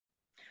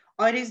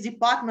Or it is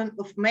Department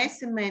of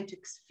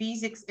Mathematics,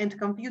 Physics, and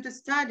Computer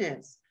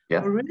Studies.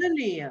 Yeah.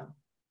 Really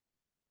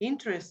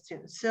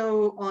interesting.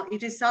 So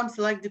it is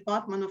something like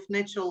Department of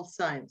Natural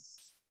Science.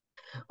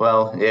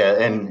 Well,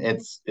 yeah, and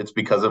it's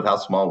because of how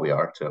small we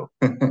are too.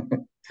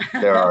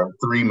 There are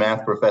 3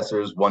 math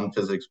professors, 1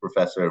 physics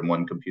professor, and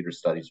 1 computer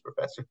studies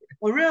professor.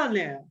 Oh,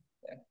 really? Yeah.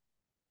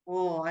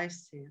 Oh, I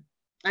see.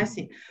 I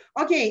see.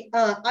 Okay,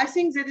 I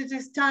think that it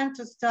is time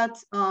to start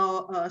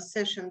our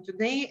session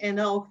today. And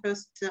our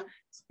first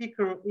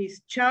speaker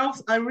is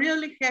Charles. I'm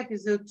really happy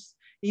that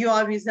you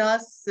are with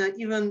us,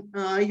 even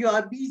you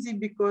are busy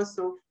because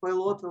of a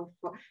lot of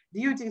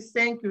duties.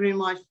 Thank you very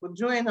much for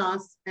joining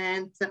us.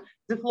 And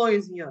the floor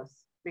is yours,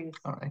 please.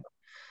 All right.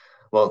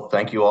 Well,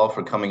 thank you all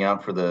for coming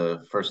out for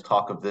the first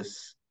talk of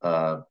this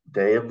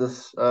day of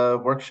this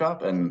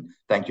workshop. And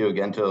thank you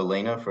again to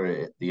Elena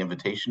for the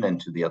invitation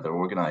and to the other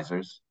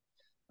organizers.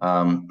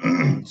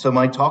 So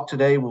my talk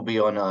today will be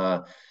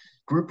on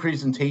group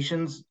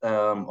presentations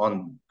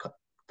on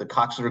the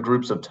Coxeter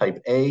groups of type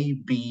A,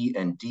 B,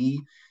 and D.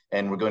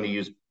 And we're going to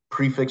use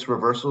prefix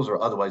reversals,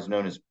 or otherwise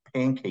known as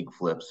pancake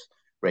flips,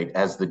 right,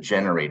 as the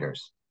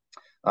generators.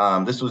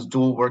 This was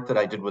dual work that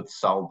I did with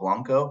Sal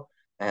Blanco,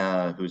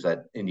 who's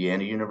at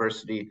Indiana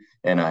University,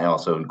 and I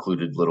also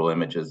included little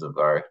images of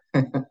our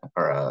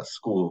our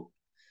school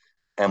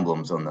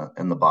emblems on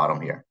the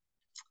bottom here.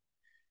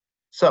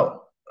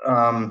 So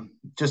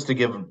just to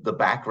give the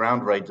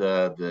background, right,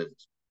 the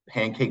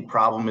pancake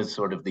problem is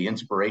sort of the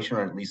inspiration,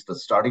 or at least the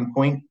starting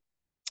point.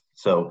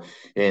 So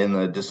in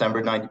the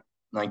December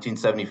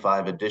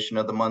 1975 edition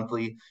of the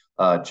monthly,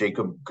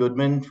 Jacob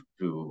Goodman,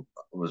 who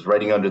was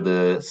writing under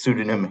the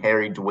pseudonym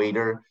Harried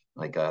Waiter,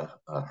 like a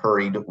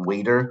hurried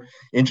waiter,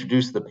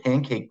 introduced the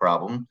pancake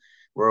problem,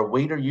 where a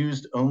waiter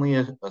used only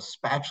a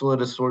spatula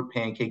to sort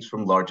pancakes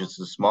from largest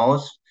to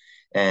smallest,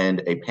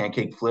 and a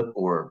pancake flip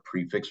or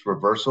prefix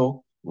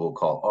reversal, we'll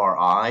call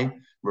RI,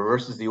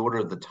 reverses the order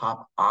of the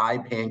top I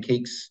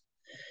pancakes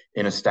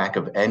in a stack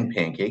of N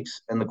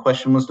pancakes. And the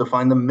question was to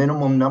find the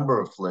minimum number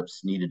of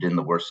flips needed in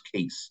the worst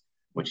case,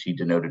 which he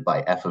denoted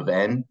by F of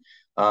N.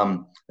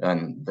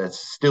 And that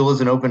still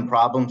is an open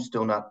problem,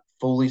 still not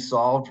fully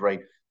solved,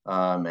 right?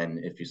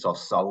 And if you saw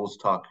Saul's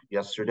talk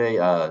yesterday,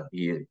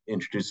 he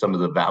introduced some of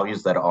the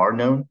values that are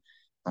known.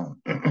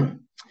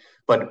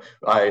 But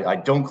I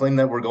don't claim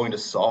that we're going to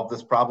solve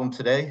this problem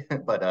today,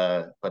 but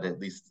at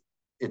least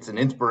it's an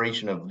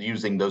inspiration of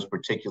using those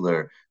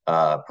particular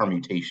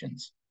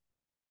permutations.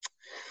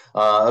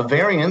 A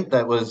variant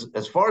that was,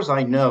 as far as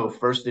I know,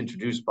 first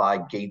introduced by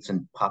Gates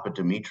and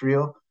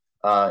Papadimitriou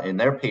in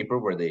their paper,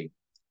 where they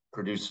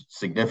produced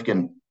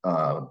significant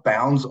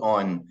bounds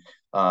on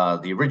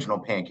the original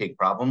pancake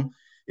problem,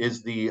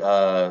 is the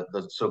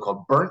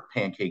so-called burnt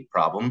pancake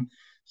problem.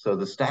 So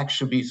the stack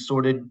should be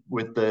sorted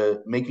with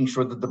making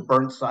sure that the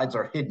burnt sides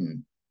are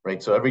hidden,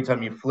 right? So every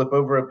time you flip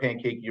over a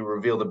pancake, you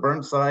reveal the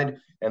burnt side,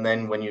 and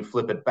then when you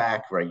flip it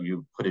back, right,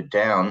 you put it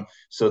down.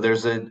 So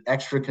there's an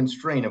extra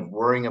constraint of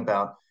worrying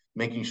about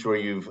making sure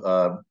you've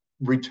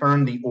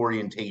returned the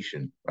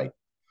orientation, right?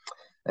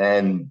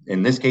 And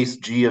in this case,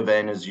 G of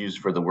N is used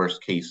for the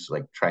worst case,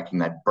 like tracking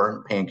that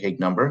burnt pancake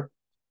number.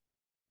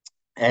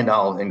 And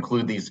I'll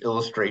include these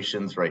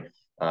illustrations, right,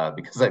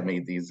 because I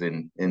made these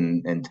in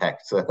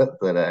text so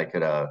that I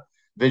could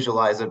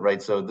visualize it,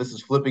 right? So this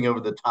is flipping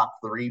over the top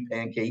 3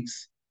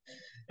 pancakes,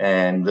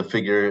 and the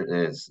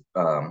figure is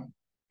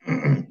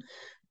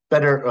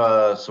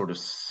better sort of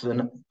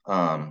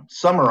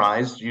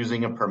summarized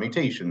using a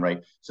permutation,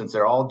 right? Since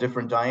they're all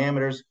different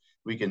diameters,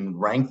 we can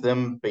rank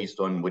them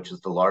based on which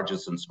is the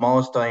largest and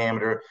smallest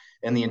diameter.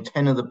 And the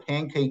intent of the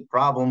pancake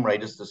problem,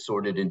 right, is to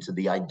sort it into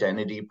the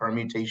identity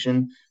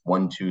permutation,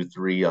 1, 2,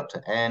 3 up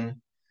to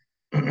N.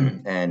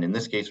 And in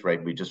this case,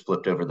 right, we just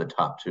flipped over the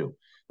top 2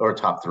 or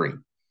top 3.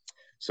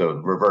 So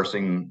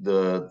reversing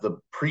the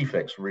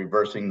prefix,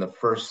 reversing the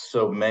first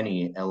so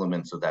many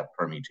elements of that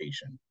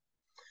permutation.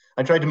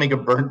 I tried to make a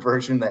burnt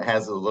version that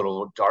has a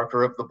little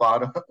darker of the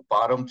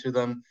bottom to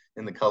them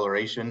in the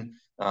coloration.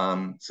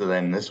 So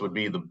then this would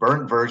be the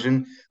burnt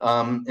version.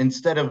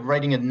 Instead of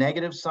writing a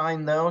negative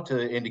sign, though,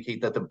 to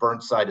indicate that the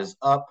burnt side is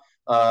up,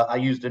 I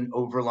used an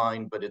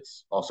overline, but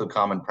it's also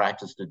common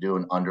practice to do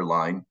an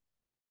underline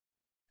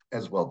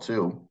as well,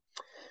 too.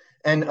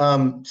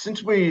 And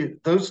since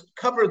those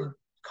cover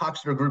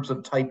Coxeter groups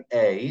of type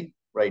A,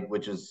 right,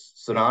 which is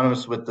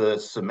synonymous with the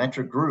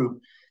symmetric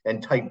group,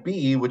 and type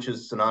B, which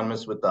is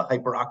synonymous with the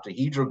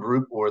hyperoctahedral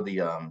group or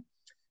the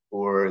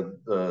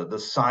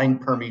sign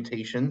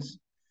permutations.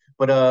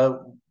 But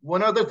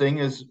one other thing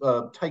is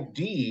type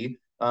D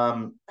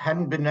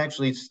hadn't been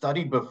actually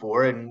studied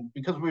before, and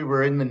because we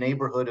were in the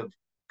neighborhood of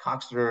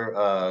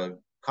Coxeter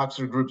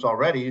groups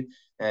already,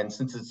 and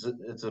since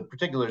it's a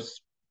particular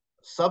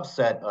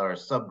subset or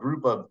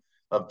subgroup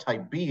of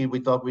type B, we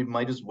thought we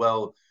might as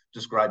well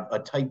describe a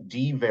type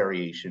D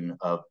variation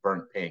of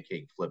burnt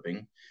pancake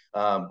flipping,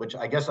 which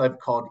I guess I've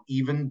called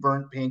even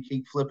burnt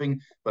pancake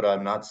flipping, but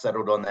I'm not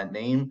settled on that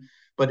name.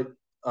 But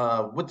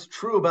what's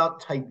true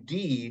about type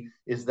D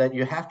is that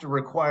you have to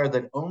require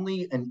that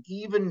only an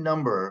even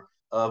number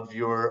of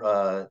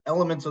your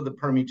elements of the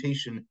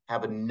permutation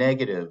have a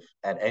negative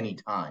at any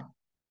time.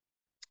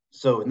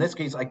 So in this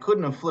case, I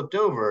couldn't have flipped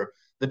over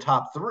the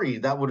top three.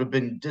 That would have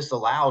been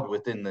disallowed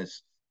within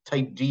this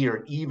type D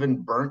or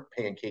even burnt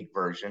pancake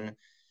version.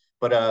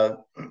 But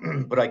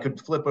but I could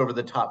flip over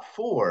the top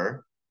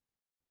four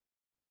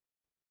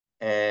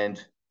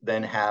and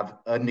then have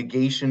a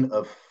negation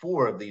of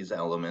four of these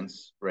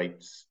elements,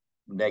 right?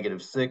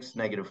 -6,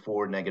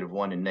 -4,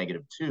 -1, and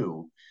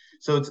 -2.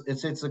 So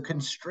it's a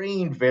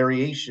constrained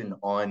variation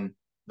on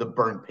the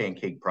burnt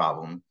pancake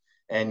problem.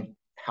 And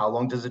how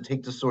long does it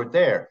take to sort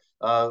there?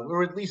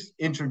 Or at least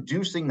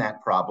introducing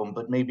that problem,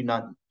 but maybe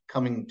not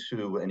coming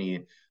to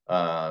any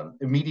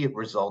immediate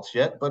results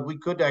yet. But we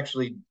could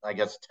actually, I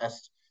guess,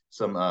 test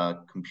some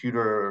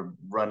computer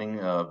running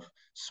of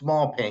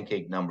small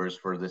pancake numbers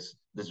for this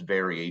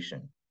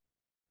variation.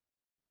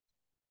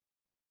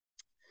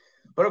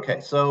 But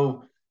okay,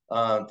 so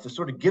to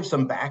sort of give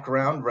some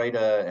background, right,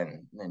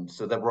 and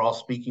so that we're all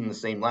speaking the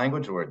same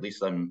language, or at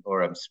least I'm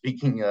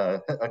speaking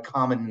a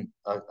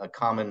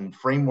common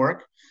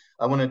framework.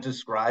 I want to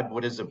describe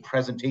what is a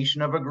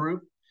presentation of a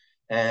group,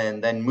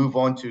 and then move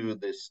on to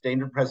the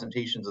standard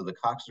presentations of the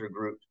Coxeter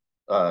group,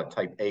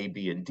 type A,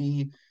 B, and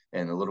D,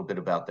 and a little bit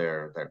about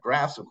their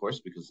graphs, of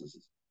course, because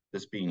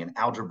this being an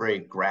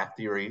algebraic graph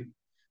theory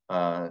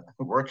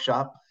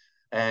workshop,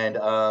 and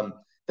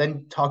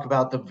then talk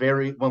about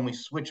when we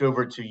switch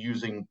over to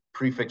using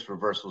prefix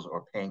reversals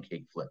or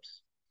pancake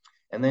flips.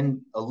 And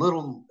then a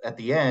little at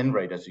the end,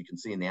 right, as you can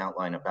see in the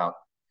outline, about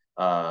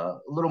a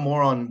little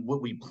more on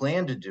what we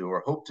plan to do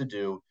or hope to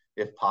do,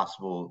 if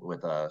possible,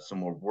 with some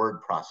more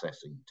word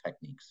processing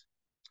techniques.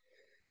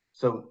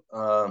 So,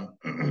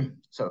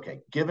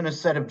 okay, given a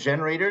set of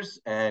generators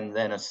and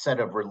then a set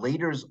of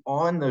relators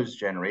on those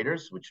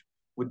generators, which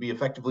would be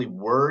effectively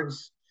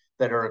words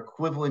that are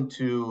equivalent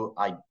to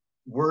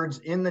words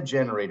in the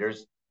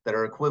generators that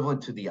are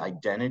equivalent to the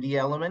identity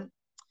element.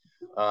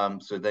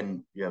 So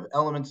then you have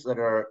elements that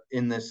are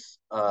in this,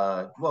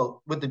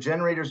 well, with the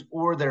generators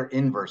or their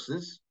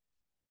inverses.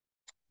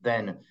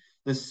 Then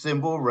this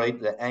symbol, right,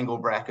 the angle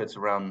brackets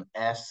around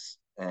S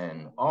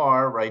and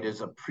R, right,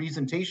 is a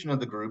presentation of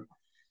the group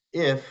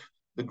if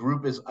the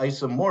group is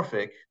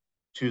isomorphic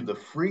to the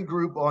free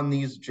group on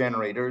these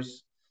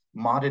generators,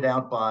 modded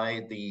out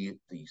by the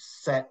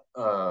set,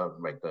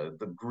 right,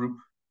 the group,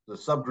 the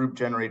subgroup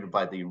generated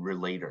by the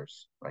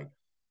relators, right,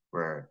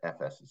 where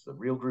FS is the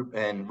real group,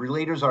 and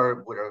relators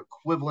are what are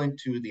equivalent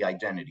to the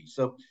identity.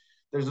 So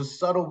there's a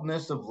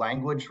subtleness of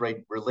language,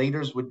 right?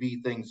 Relators would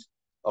be things,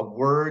 a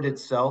word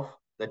itself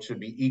that should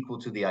be equal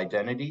to the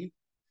identity,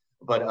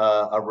 but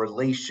a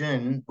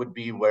relation would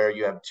be where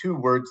you have two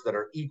words that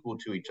are equal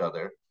to each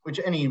other, which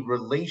any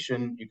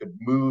relation, you could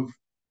move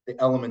the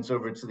elements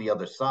over to the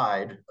other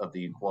side of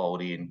the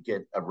equality and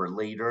get a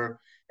relator,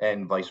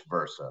 and vice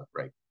versa,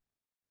 right?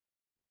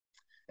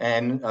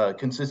 And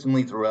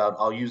consistently throughout,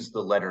 I'll use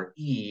the letter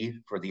E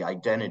for the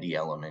identity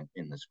element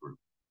in this group.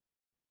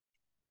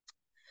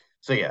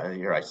 So yeah,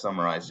 here I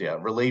summarize, yeah,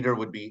 relator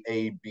would be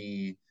A,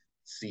 B,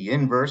 C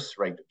inverse,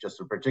 right? Just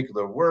a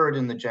particular word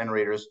in the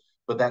generators,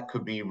 but that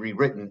could be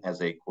rewritten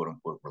as a quote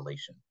unquote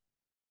relation.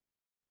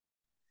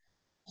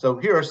 So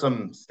here are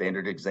some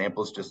standard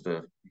examples just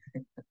to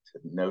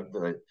note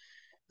that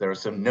there are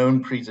some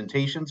known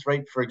presentations,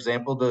 right? For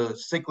example, the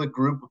cyclic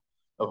group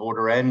of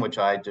order n, which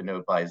I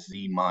denote by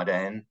Z mod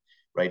n,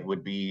 right,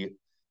 would be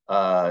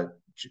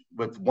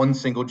with one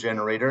single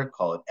generator,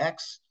 call it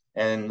X,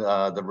 and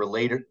the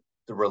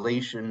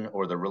relation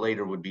or the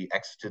relator would be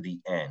X to the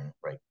N,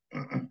 right?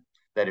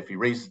 That if you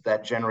raise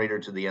that generator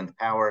to the nth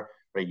power,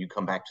 right, you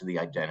come back to the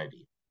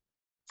identity.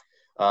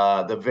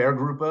 The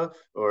Vergruppe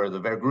or the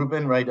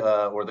Vergruppen, right,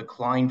 or the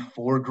Klein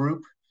 4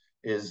 group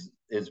is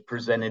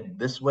presented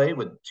this way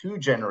with two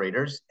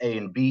generators, A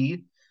and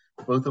B,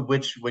 both of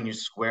which, when you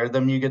square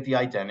them, you get the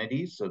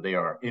identity. So they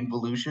are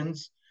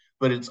involutions,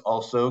 but it's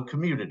also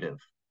commutative,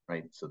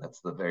 right? So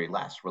that's the very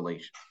last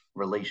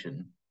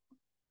relation.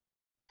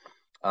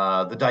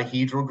 The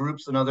dihedral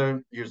groups,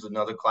 here's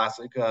another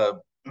classic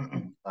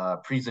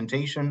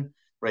presentation,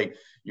 right?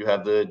 You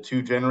have the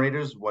two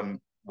generators, one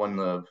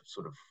the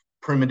sort of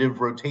primitive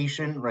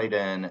rotation, right,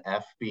 and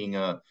F being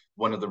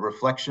one of the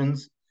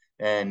reflections,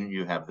 and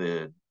you have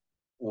the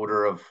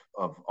order of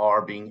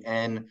R being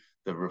N,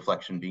 the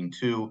reflection being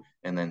 2,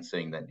 and then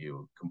saying that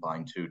you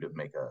combine 2 to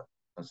make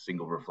a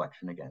single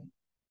reflection again.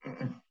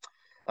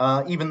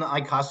 Even the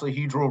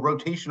icosahedral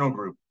rotational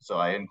group, so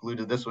I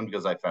included this one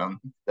because I found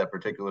that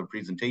particular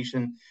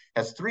presentation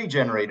has 3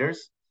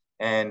 generators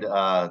and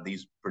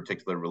these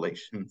particular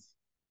relations.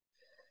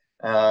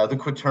 The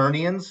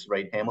quaternions,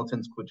 right,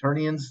 Hamilton's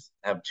quaternions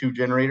have 2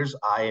 generators,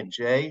 I and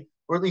J,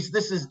 or at least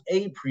this is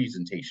a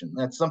presentation.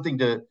 That's something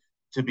to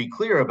be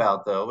clear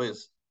about, though,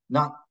 is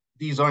not,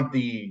 these aren't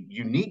the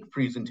unique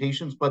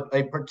presentations, but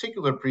a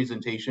particular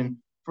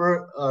presentation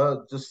for a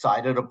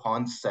decided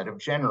upon set of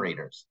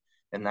generators.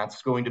 And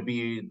that's going to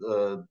be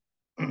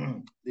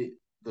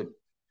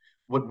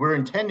what we're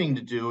intending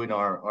to do in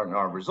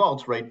our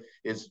results, right,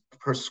 is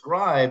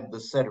prescribe the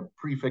set of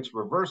prefix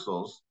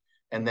reversals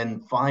and then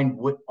find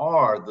what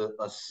are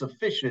a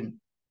sufficient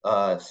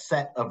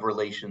set of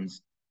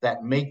relations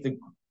that make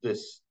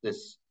this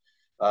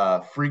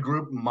free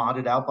group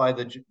modded out by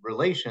the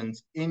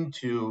relations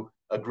into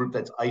a group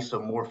that's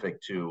isomorphic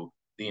to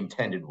the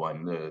intended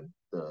one,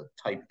 the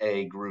type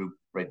A group,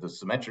 right? The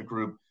symmetric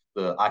group,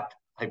 the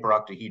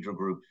hyperoctahedral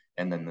group,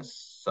 and then the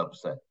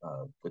subset,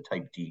 the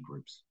type D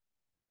groups.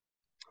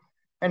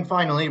 And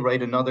finally,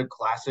 right, another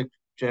classic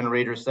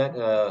generator set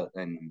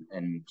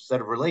and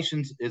set of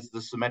relations is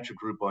the symmetric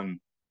group on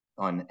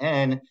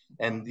N.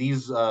 And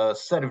these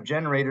set of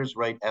generators,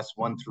 right,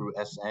 S1 through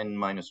Sn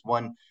minus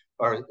 1,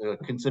 are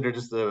considered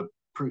as the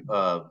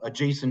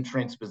adjacent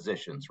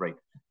transpositions, right?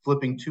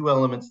 Flipping two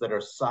elements that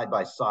are side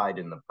by side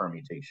in the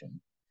permutation.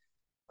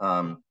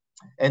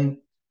 And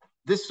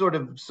this sort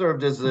of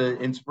served as an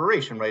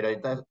inspiration,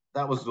 right?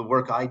 That was the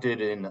work I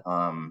did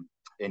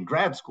in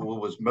grad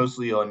school, was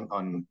mostly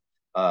on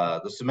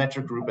the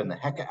symmetric group and the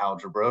Hecke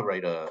algebra,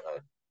 right? A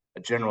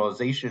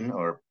generalization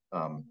or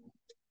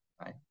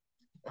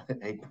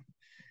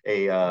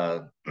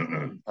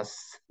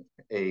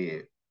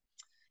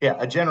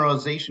a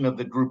generalization of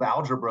the group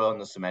algebra on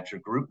the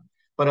symmetric group.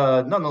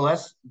 But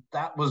nonetheless,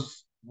 that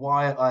was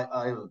why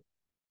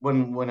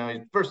when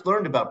I first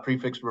learned about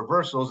prefix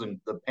reversals and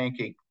the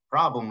pancake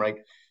problem, right,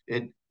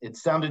 it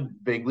sounded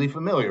vaguely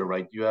familiar,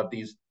 right? You have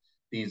these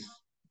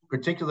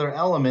particular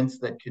elements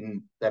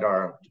that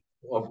are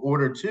of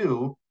order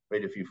 2,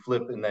 right? If you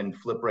flip and then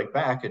flip right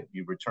back,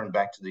 you return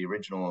back to the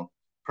original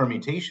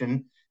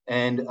permutation.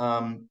 And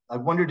I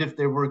wondered if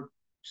there were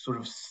sort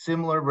of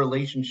similar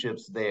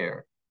relationships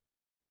there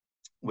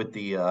with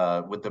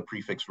the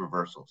prefix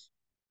reversals.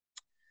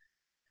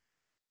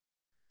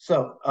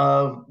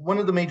 So one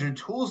of the major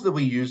tools that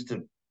we use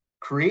to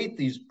create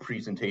these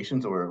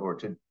presentations or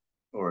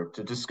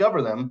to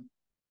discover them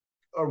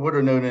are what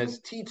are known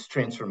as Tietz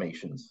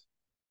transformations.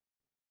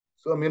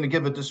 So I'm going to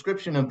give a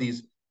description of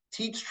these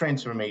Tietz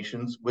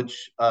transformations,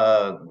 which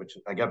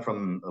I got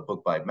from a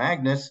book by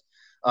Magnus,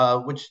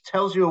 which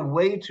tells you a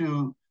way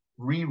to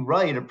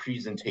rewrite a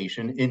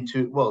presentation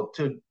into, well,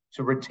 to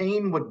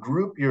retain what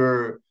group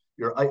you're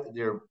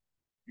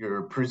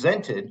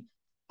presented,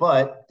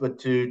 but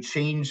to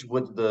change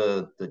what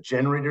the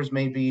generators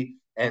may be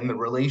and the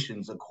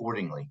relations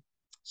accordingly.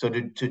 So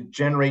to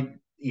generate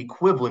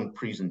equivalent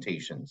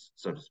presentations,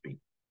 so to speak.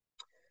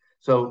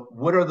 So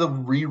what are the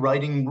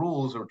rewriting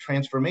rules or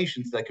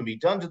transformations that can be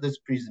done to this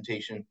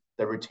presentation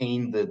that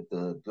retain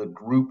the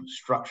group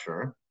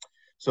structure?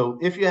 So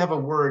if you have a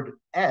word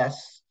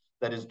S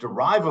that is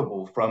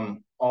derivable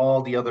from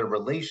all the other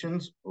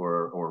relations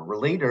or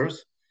relators,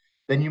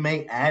 then you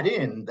may add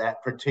in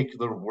that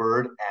particular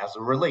word as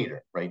a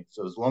relator, right?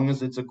 So as long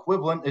as it's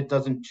equivalent, it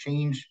doesn't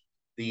change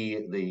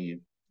the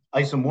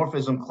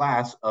isomorphism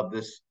class of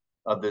this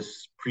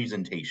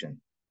presentation.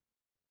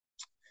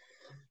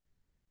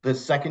 The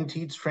second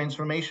Tietz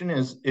transformation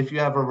is if you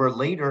have a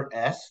relator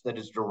S that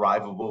is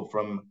derivable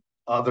from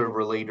other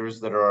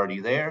relators that are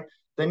already there,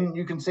 then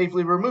you can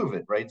safely remove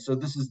it, right? So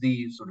this is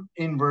the sort of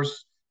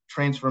inverse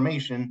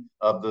transformation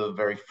of the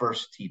very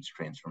first Tietz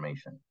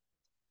transformation.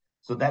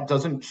 So that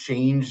doesn't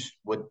change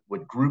what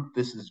group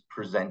this is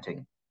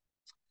presenting.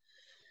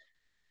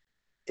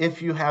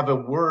 If you have a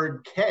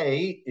word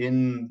K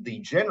in the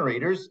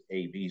generators,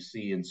 A, B,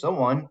 C, and so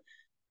on,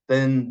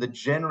 then the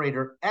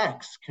generator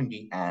X can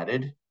be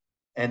added.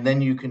 And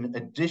then you can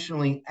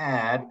additionally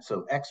add,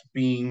 so X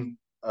being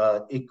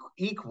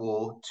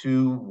equal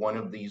to one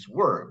of these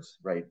words,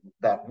 right?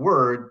 That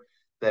word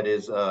that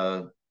is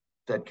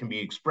that can be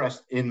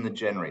expressed in the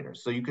generator.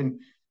 So you can,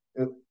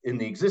 in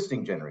the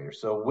existing generator.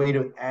 So a way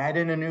to add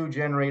in a new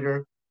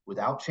generator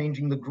without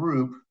changing the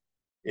group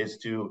is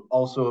to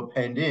also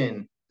append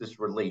in this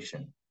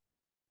relation.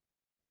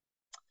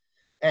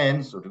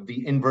 And sort of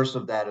the inverse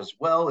of that as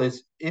well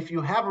is if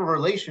you have a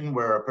relation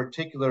where a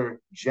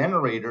particular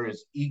generator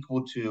is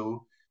equal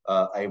to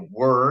a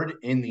word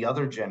in the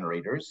other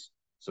generators,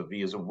 so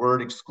V is a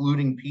word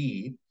excluding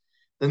P,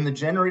 then the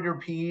generator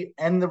P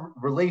and the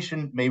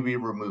relation may be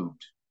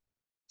removed,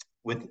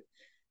 with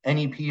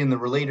any P in the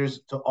relators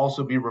to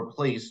also be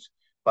replaced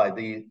by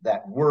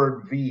that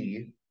word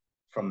V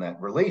from that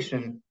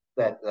relation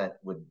that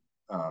would,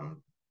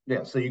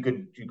 so you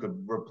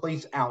could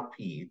replace out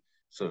P,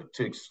 so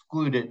to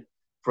exclude it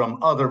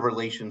from other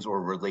relations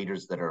or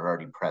relators that are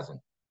already present.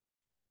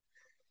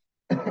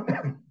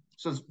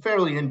 So it's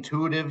fairly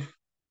intuitive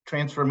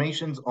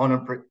transformations on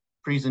a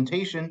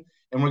presentation,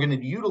 and we're going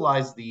to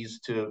utilize these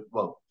to,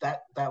 well,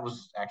 that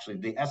was actually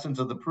the essence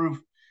of the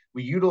proof.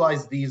 We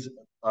utilize these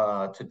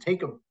to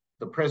take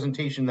the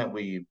presentation that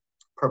we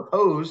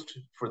proposed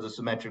for the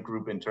symmetric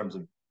group in terms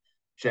of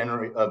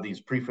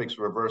these prefix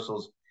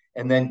reversals,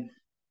 and then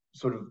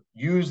sort of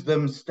use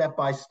them step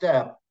by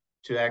step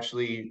to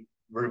actually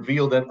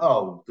reveal that,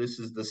 oh, this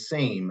is the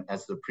same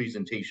as the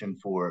presentation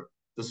for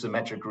the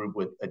symmetric group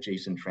with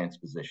adjacent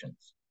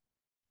transpositions.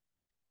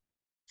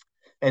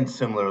 And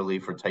similarly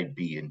for type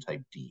B and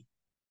type D.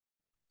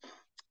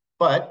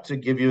 But to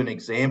give you an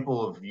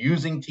example of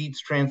using Tietz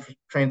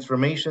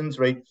transformations,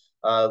 right,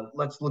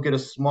 let's look at a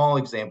small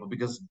example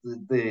because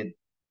the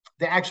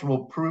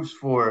actual proofs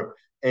for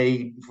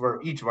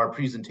each of our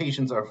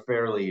presentations are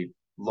fairly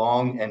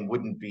long and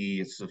wouldn't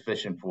be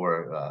sufficient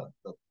for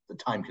the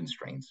time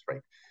constraints,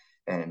 right?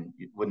 And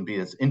it wouldn't be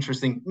as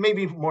interesting,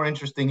 maybe more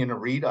interesting in a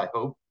read, I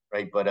hope,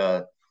 right?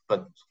 But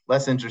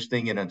less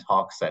interesting in a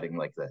talk setting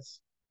like this.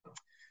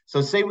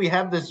 So say we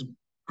have this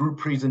group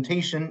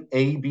presentation,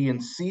 A, B,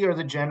 and C are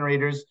the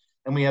generators,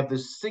 and we have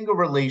this single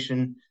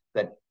relation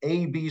that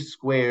AB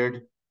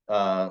squared,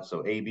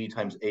 so AB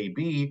times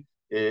AB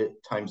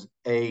times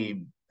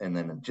A, and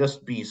then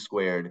just B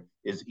squared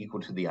is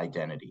equal to the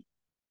identity.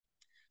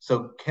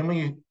 So can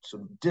we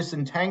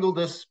disentangle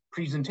this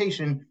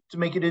presentation to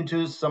make it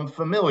into some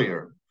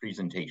familiar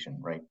presentation,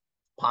 right?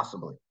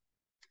 Possibly.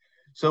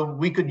 So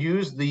we could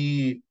use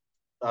the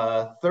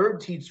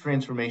third Tietz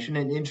transformation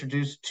and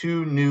introduce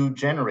two new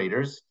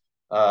generators,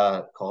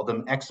 call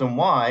them X and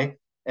Y,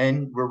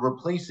 and we're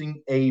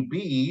replacing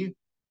AB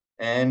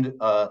and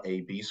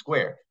AB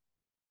squared.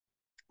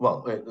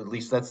 Well, at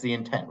least that's the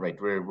intent, right?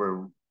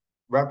 We're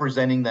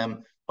representing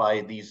them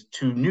by these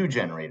two new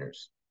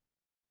generators.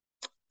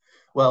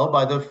 Well,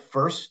 by the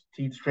first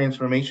Tietz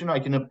transformation, I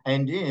can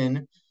append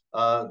in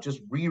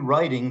just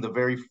rewriting the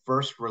very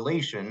first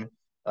relation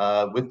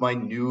with my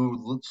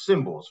new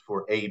symbols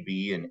for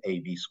AB and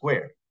AB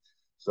squared.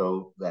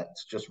 So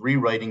that's just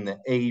rewriting the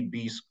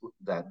AB,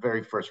 that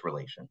very first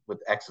relation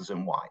with X's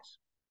and Y's.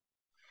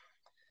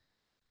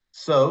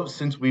 So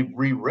since we've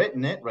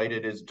rewritten it, right,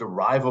 it is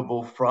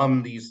derivable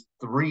from these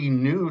three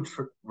new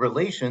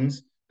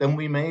relations, then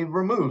we may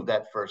remove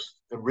that first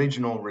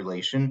original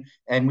relation,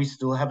 and we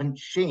still haven't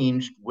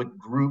changed what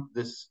group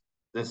this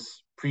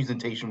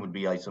presentation would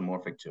be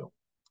isomorphic to.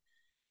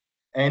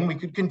 And we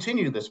could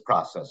continue this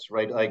process,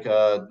 right? Like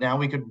now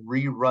we could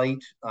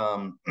rewrite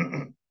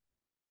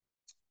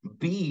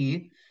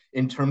B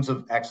in terms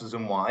of X's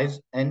and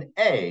Y's and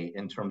A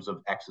in terms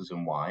of X's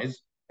and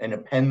Y's and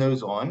append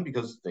those on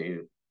because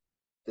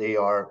they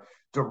are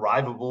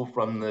derivable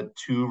from the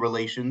two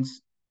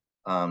relations,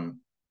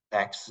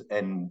 X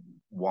and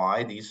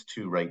Y, these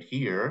two right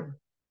here.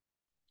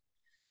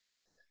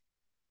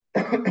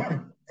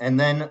 And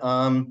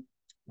then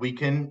we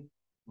can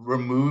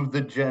remove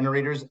the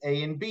generators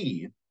A and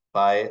B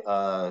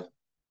by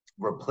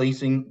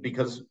replacing,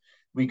 because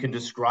we can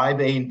describe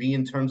A and B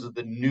in terms of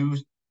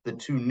the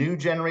two new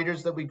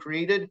generators that we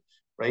created,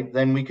 right?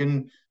 Then we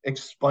can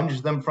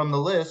expunge them from the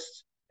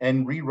list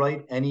and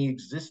rewrite any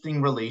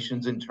existing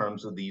relations in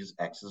terms of these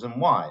X's and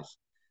Y's.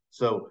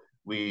 So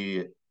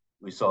we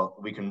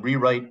can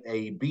rewrite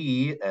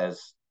AB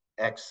as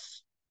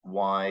X,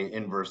 Y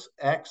inverse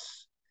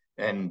X,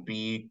 and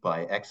B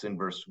by X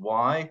inverse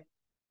Y.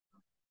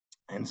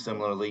 And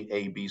similarly,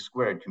 AB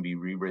squared can be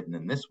rewritten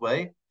in this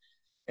way.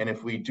 And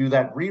if we do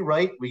that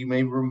rewrite, we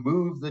may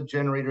remove the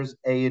generators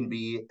A and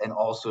B and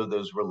also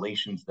those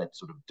relations that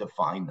sort of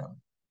define them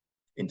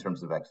in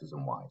terms of X's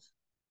and Y's.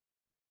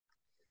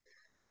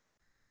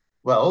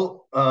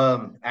 Well,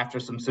 after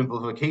some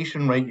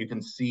simplification, right, you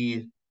can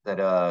see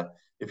that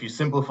if you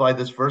simplify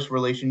this first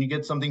relation, you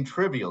get something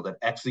trivial, that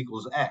X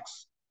equals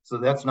X. So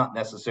that's not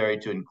necessary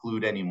to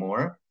include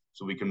anymore.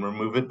 So we can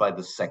remove it by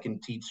the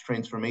second Tietz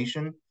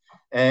transformation.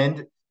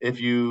 And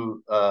if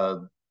you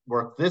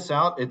work this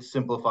out, it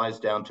simplifies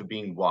down to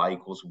being Y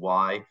equals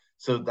Y.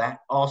 So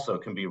that also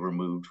can be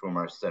removed from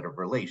our set of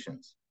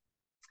relations.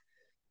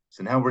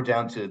 So now we're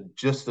down to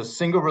just a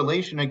single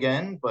relation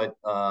again, but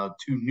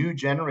two new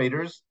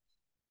generators.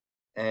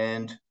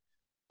 And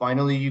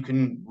finally, you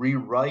can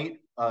rewrite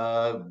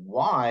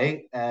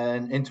Y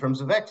and in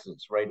terms of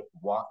X's, right?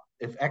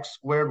 If X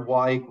squared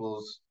Y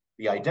equals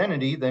the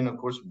identity, then of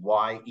course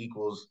Y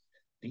equals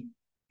the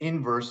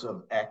inverse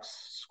of X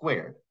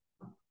squared.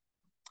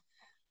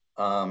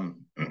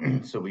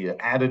 So we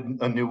added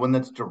a new one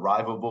that's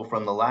derivable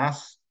from the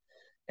last.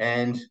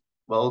 And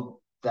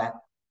well, that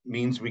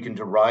means we can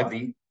derive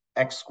the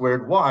X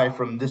squared Y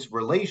from this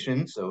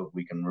relation. So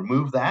we can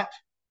remove that.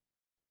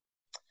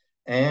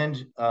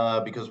 And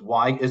because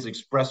Y is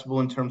expressible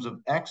in terms of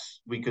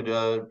X, we could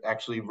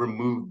actually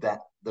remove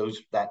that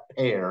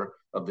pair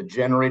of the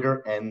generator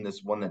and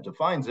this one that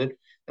defines it.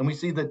 And we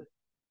see that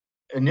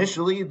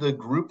initially the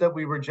group that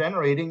we were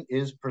generating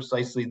is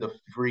precisely the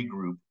free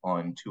group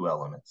on two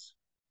elements.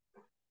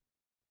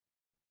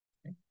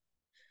 Okay.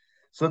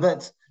 So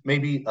that's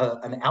maybe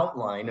an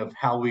outline of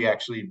how we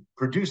actually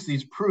produce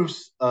these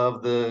proofs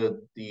of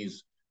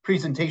these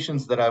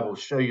presentations that I will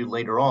show you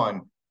later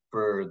on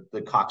for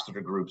the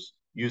Coxeter groups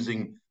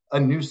using a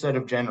new set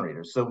of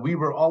generators. So we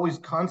were always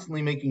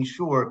constantly making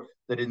sure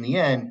that in the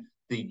end,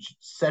 the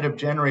set of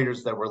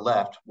generators that were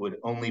left would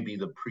only be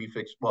the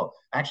prefix. Well,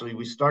 actually,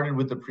 we started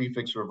with the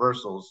prefix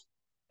reversals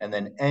and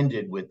then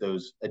ended with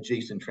those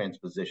adjacent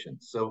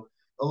transpositions. So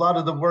a lot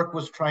of the work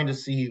was trying to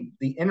see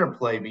the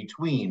interplay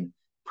between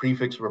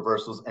prefix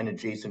reversals and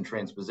adjacent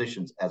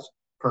transpositions as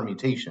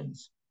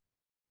permutations.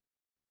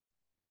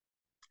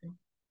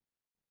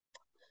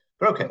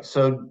 Okay,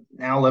 so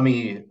now let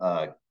me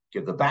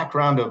give the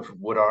background of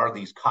what are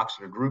these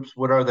Coxeter groups,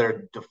 what are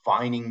their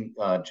defining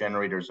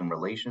generators and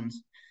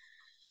relations.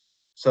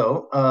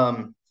 So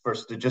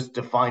first, to just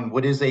define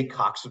what is a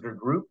Coxeter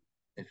group,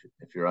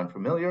 if you're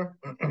unfamiliar.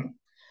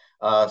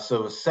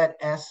 So set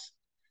S,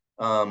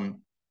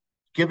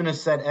 given a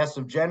set S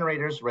of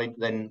generators, right,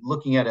 then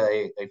looking at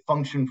a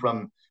function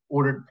from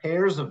ordered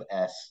pairs of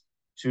S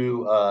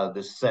to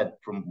this set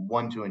from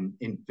 1 to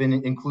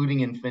infinity, including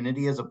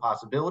infinity as a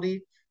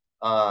possibility,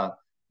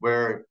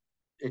 where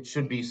it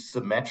should be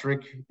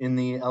symmetric in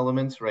the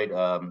elements, right?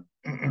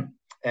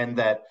 And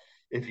that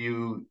if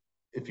you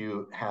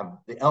have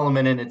the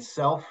element in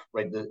itself,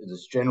 right,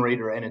 this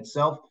generator in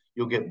itself,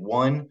 you'll get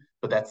 1,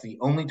 but that's the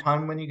only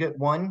time when you get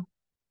 1.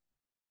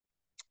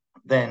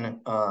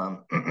 Then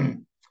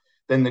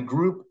then the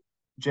group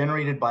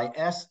generated by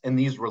S and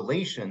these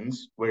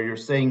relations, where you're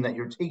saying that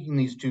you're taking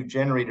these two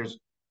generators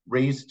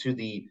raised to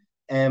the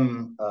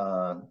ms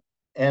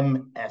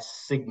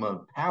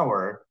sigma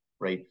power,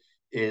 right,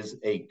 is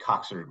a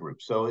Coxeter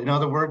group. So in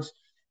other words,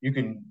 you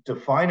can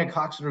define a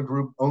Coxeter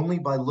group only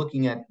by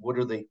looking at what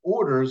are the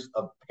orders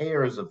of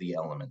pairs of the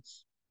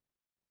elements.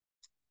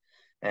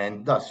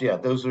 And thus, yeah,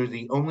 those are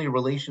the only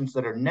relations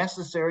that are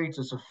necessary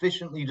to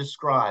sufficiently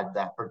describe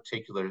that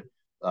particular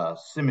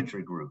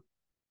symmetry group.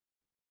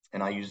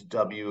 And I use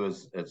W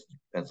as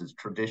is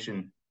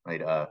tradition,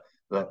 right?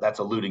 That's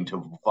alluding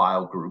to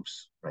Weil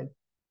groups, right?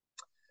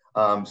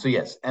 So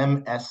yes,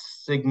 ms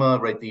sigma,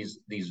 right?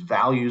 These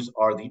values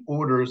are the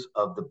orders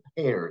of the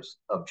pairs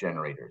of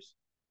generators.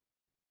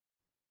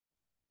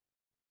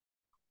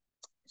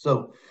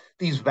 So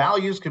these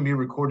values can be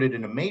recorded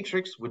in a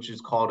matrix, which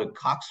is called a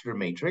Coxeter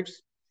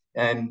matrix.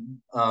 And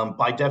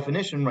by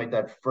definition, right,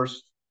 that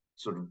first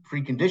sort of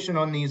precondition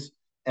on these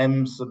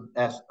M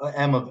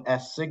of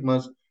S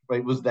sigmas,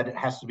 right, was that it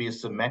has to be a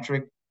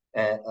symmetric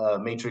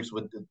matrix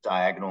with the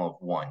diagonal of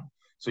 1.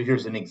 So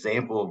here's an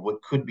example of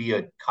what could be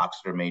a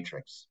Coxeter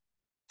matrix.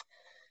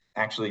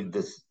 Actually,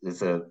 this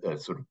is a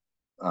sort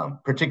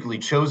of particularly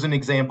chosen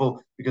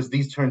example because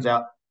these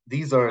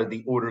are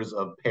the orders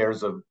of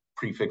pairs of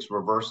prefix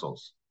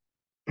reversals.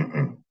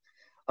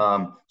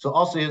 So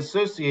also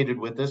associated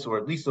with this, or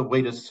at least a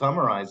way to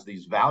summarize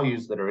these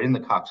values that are in the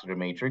Coxeter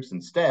matrix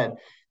instead,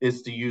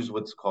 is to use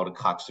what's called a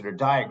Coxeter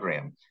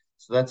diagram.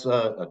 So that's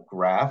a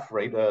graph,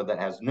 right, that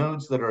has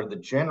nodes that are the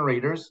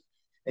generators,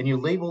 and you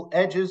label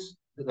edges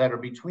that are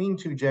between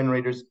two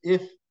generators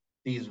if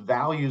these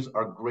values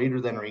are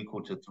greater than or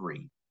equal to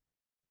 3.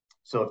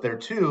 So if they're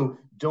 2,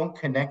 don't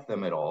connect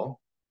them at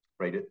all,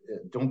 right?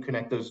 Don't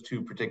connect those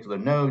two particular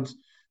nodes.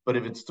 But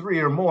if it's 3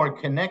 or more,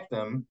 connect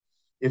them.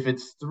 If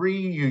it's 3,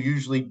 you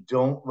usually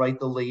don't write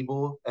the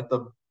label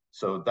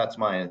so that's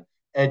my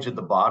edge at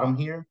the bottom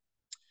here.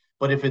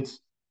 But if it's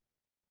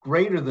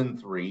greater than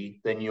 3,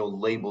 then you'll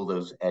label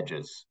those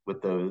edges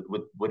with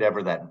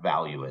whatever that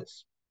value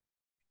is.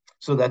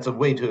 So that's a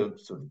way to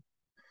sort of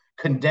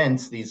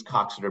condense these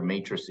Coxeter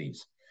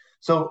matrices.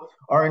 So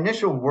our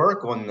initial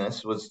work on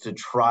this was to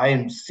try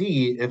and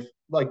see if,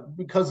 like,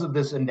 because of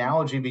this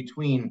analogy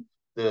between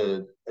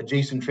the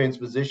adjacent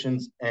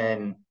transpositions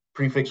and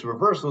prefix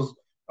reversals,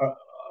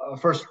 our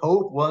first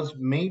hope was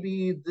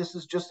maybe this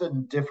is just a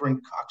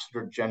different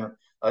Coxeter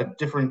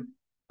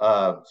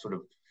sort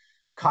of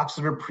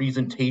Coxeter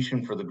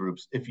presentation for the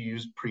groups if you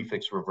use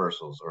prefix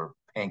reversals or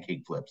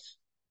pancake flips.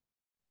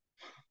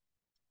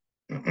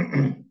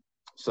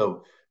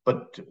 So,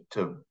 but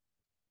to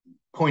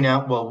point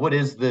out, well, what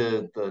is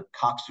the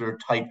Coxeter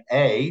type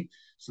A?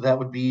 So that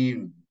would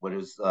be what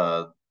is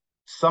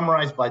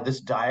summarized by this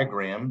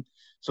diagram.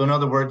 So in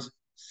other words,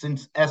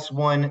 since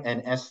S1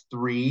 and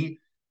S3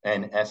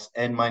 and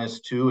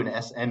Sn-2 and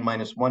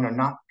Sn-1 are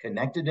not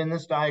connected in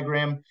this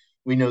diagram,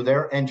 we know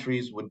their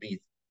entries would be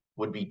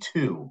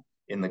 2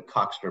 in the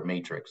Coxeter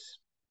matrix.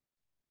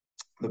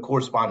 The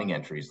corresponding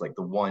entries, like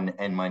the 1,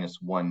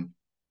 n-1,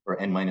 or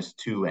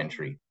n-2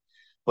 entry.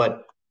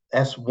 But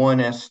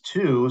S1,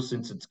 S2,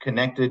 since it's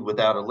connected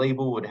without a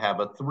label, would have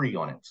a 3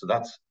 on it. So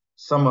that's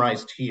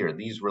summarized here,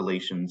 these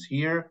relations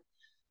here.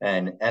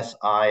 And Si,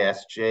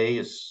 Sj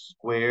is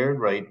squared,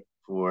 right,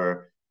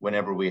 for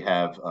whenever we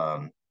have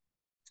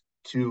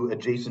 2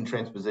 adjacent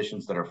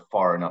transpositions that are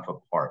far enough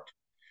apart,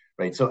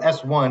 right? So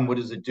S1, what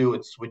does it do?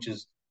 It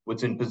switches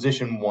what's in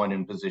position 1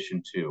 and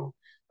position 2.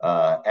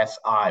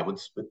 Si would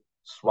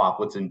swap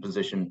what's in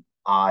position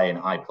I and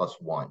I plus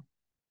 1.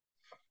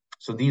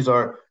 So these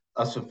are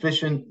a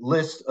sufficient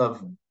list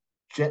of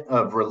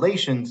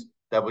relations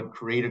that would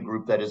create a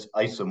group that is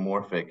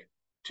isomorphic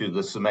to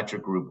the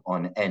symmetric group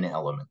on n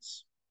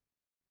elements.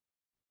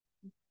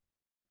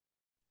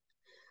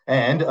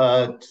 And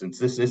since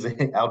this is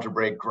an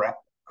algebraic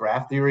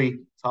graph theory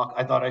talk,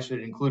 I thought I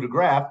should include a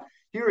graph.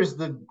 Here is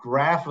the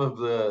graph of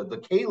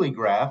the Cayley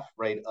graph,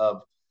 right,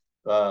 of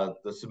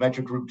the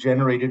symmetric group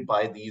generated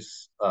by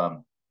these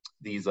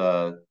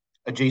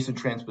adjacent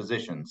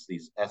transpositions,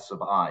 these S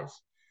of I's.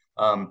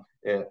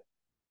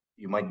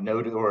 You might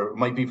note or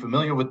might be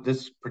familiar with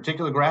this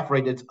particular graph,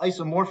 right? It's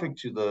isomorphic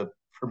to the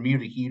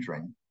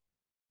permutahedron.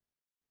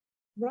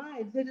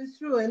 Right, that is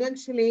true. And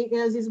actually,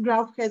 this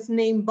graph has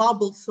name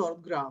bubble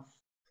sort graph.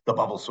 The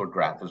bubble sort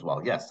graph as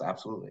well. Yes,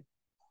 absolutely.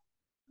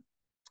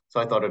 So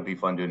I thought it'd be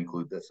fun to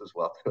include this as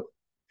well too.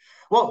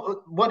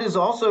 Well, what is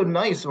also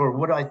nice, or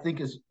what I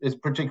think is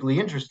particularly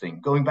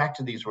interesting, going back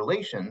to these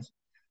relations,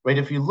 right?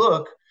 If you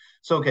look,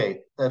 so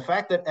okay, the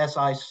fact that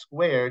SI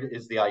squared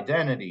is the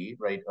identity,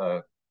 right?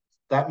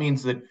 That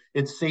means that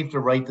it's safe to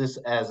write this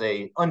as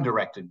a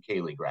undirected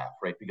Cayley graph,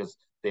 right? Because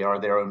they are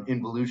their own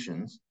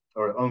involutions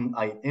or own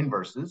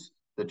inverses,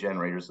 the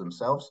generators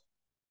themselves.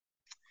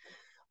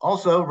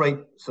 Also, right,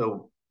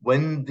 so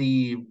when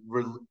the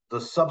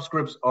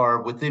subscripts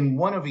are within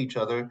one of each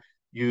other,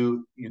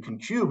 you can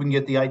cube and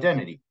get the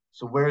identity.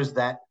 So where is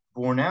that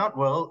borne out?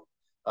 Well,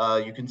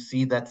 you can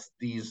see that's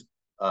these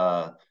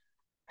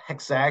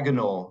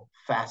hexagonal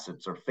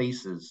facets or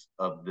faces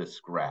of this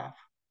graph,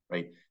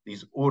 right?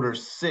 These order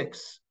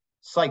 6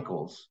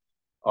 cycles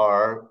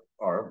are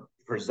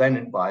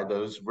presented by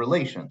those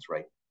relations,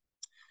 right?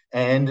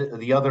 And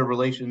the other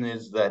relation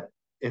is that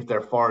if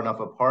they're far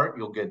enough apart,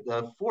 you'll get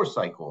a 4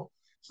 cycle.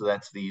 So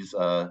that's these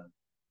where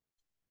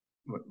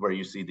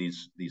you see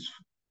these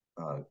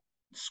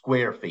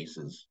square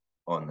faces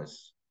on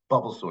this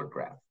bubble sort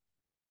graph.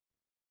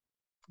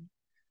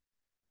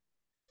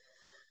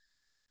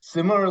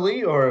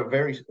 Similarly, or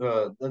very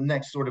the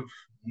next sort of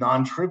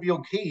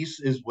non-trivial case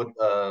is what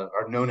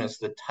are known as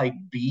the type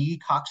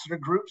B Coxeter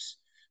groups.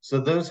 So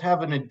those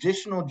have an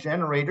additional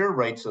generator,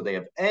 right? So they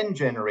have n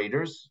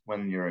generators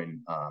when you're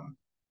in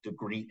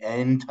degree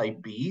n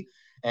type B.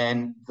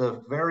 And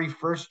the very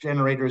first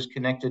generator is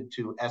connected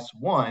to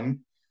S1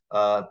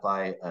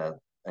 by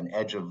an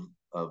edge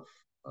of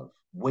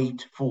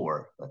weight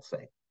 4, let's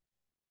say.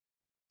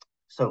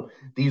 So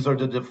these are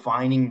the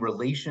defining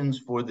relations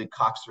for the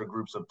Coxeter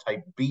groups of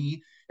type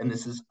B, and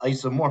this is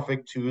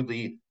isomorphic to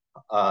the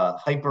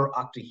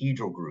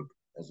hyperoctahedral group,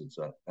 as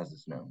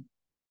it's known.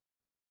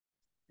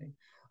 Okay.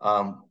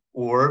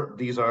 Or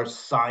these are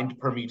signed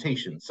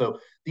permutations. So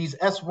these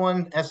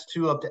S1,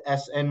 S2 up to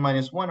Sn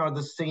minus 1 are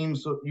the same,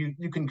 so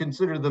you can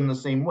consider them the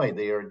same way.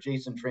 They are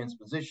adjacent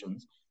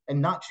transpositions and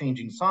not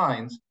changing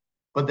signs,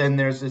 but then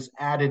there's this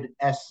added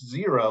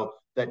S0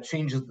 that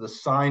changes the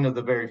sign of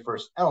the very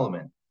first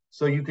element.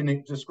 So you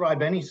can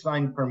describe any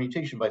signed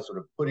permutation by sort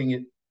of putting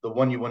it, the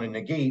one you want to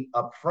negate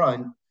up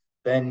front,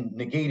 then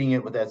negating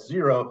it with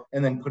S0,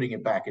 and then putting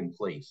it back in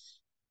place.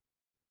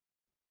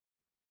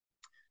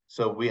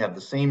 So we have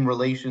the same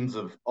relations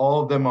of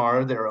all of them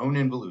are their own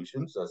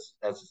involutions,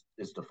 as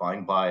is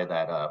defined by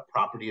that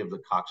property of the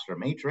Coxeter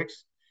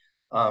matrix.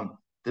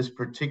 This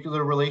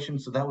particular relation,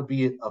 so that would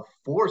be a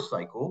 4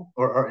 cycle,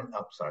 or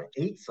sorry,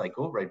 8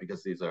 cycle, right?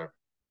 Because these are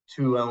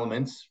 2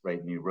 elements, right?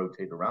 And you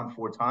rotate around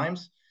 4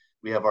 times.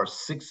 We have our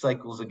 6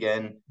 cycles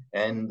again,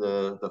 and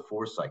the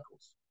 4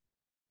 cycles.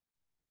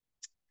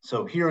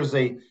 So here is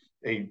a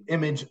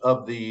image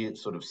of the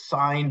sort of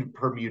signed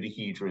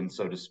permutahedron,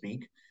 so to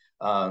speak.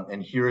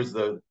 And here is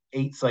the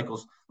 8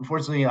 cycles.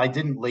 Unfortunately, I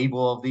didn't label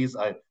all of these.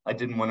 I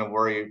didn't want to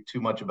worry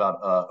too much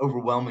about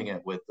overwhelming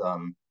it with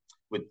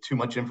too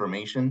much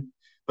information.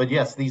 But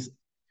yes, these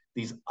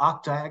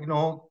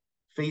octagonal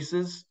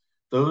faces,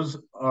 those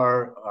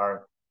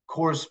are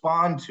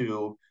correspond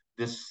to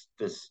this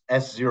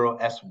S0,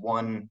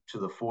 S1 to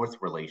the 4th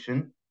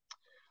relation.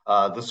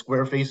 The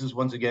square faces,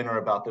 once again, are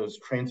about those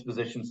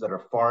transpositions that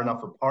are far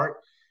enough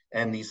apart,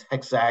 and these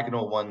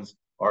hexagonal ones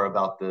are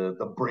about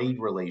the braid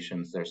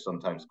relations, they're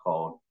sometimes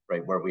called,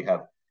 right, where we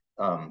have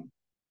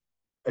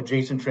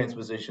adjacent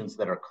transpositions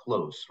that are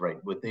close, right,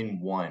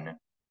 within one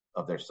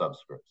of their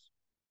subscripts.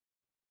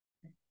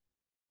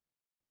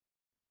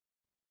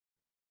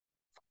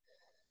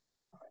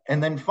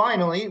 And then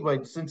finally,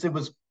 right, since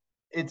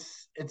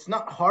it's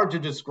not hard to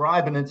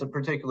describe, and it's a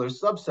particular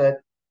subset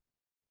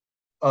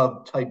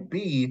of type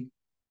B,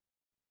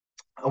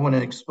 I want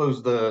to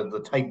expose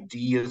the type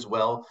D as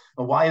well.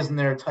 And why isn't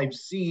there a type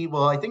C?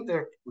 Well, I think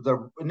there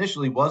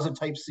initially was a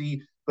type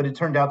C, but it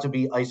turned out to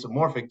be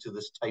isomorphic to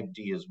this type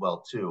D as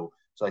well too.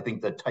 So I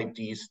think the type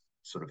D's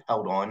sort of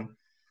held on.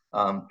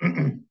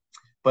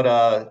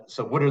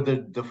 So what are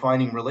the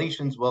defining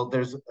relations? Well,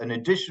 there's an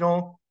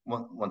additional,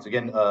 once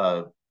again,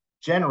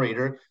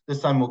 generator. This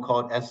time we'll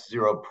call it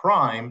S0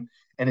 prime,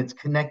 and it's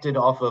connected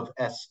off of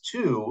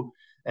S2.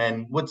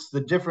 And what's the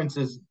difference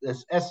is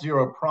this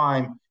S0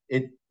 prime,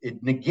 it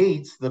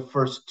negates the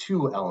first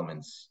 2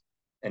 elements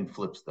and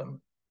flips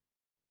them.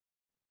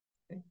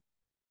 Okay.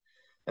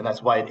 And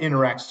that's why it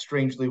interacts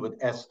strangely with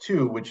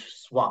S2, which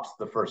swaps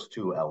the first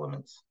 2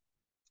 elements.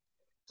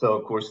 So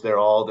of course, they're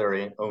all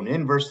their own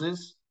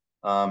inverses.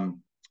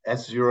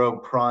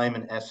 S0 prime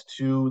and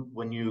S2,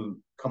 when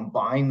you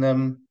combine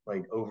them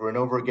right over and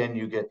over again,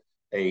 you get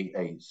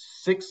a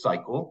 6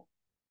 cycle.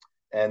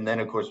 And then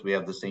of course, we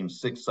have the same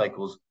 6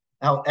 cycles.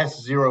 How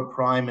S0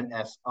 prime and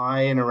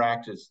Si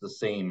interact is the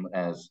same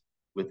as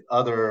with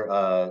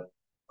other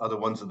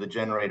ones of the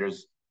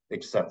generators,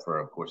 except for,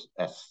 of course,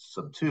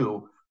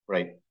 S2,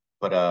 right?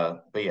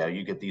 But yeah,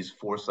 you get these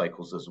 4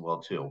 cycles as well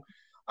too.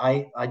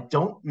 I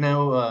don't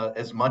know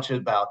as much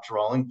about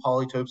drawing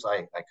polytopes.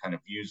 I kind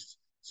of used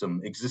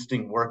some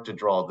existing work to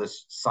draw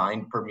this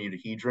signed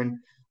permutahedron.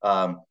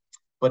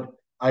 But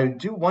I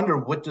do wonder,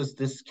 what does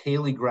this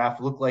Cayley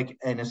graph look like?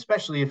 And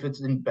especially if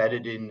it's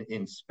embedded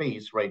in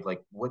space, right?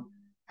 Like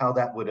how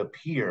that would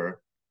appear.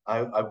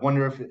 I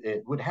wonder if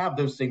it would have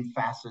those same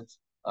facets,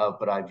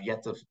 but I've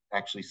yet to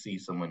actually see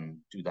someone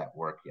do that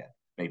work yet,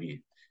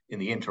 maybe in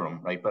the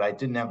interim, right? But I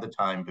didn't have the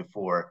time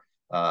before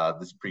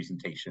this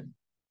presentation.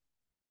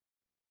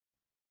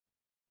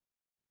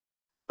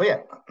 But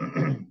yeah,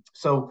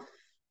 so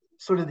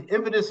sort of the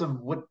impetus of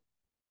what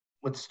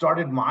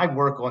started my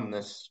work on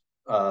this,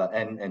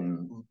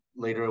 and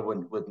later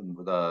when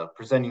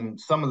presenting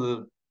some of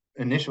the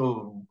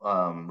initial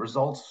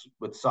results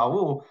with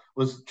Saul,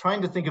 was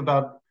trying to think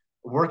about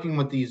working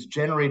with these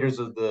generators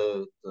of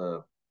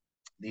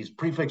these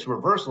prefix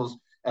reversals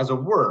as a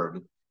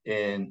word,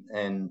 and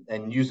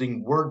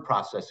using word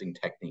processing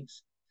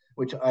techniques,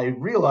 which I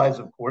realize,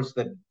 of course,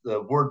 that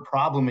the word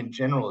problem in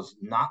general is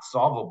not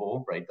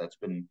solvable, right? That's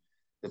been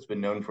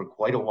known for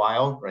quite a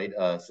while, right?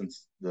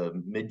 Since the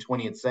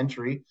mid-20th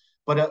century.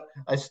 But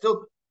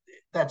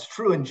that's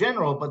true in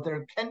general, but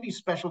there can be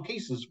special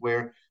cases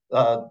where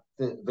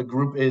the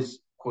group is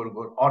quote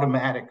unquote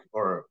automatic,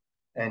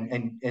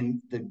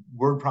 and the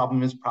word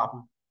problem is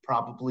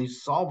probably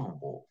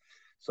solvable.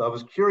 So I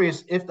was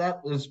curious if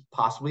that was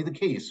possibly the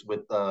case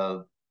with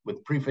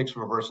prefix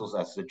reversals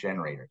as the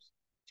generators.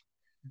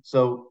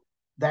 So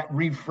that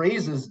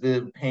rephrases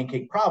the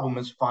pancake problem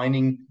as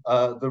finding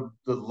the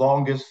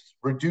longest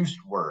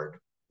reduced word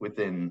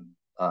within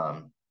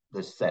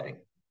this setting.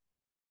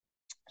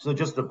 So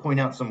just to point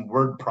out some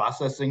word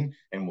processing,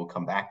 and we'll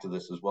come back to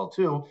this as well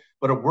too,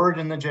 but a word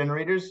in the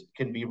generators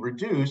can be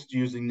reduced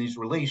using these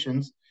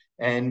relations.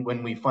 And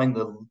when we find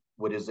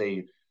what is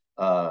a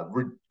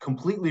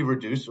completely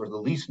reduced, or the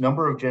least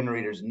number of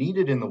generators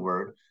needed in the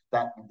word,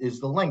 that is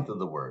the length of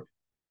the word.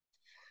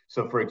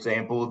 So for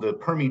example, the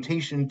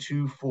permutation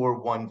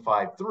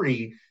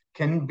 24153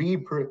 can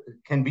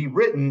be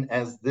written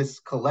as this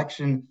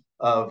collection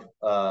of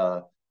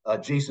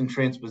adjacent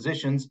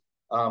transpositions.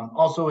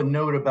 Also a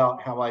note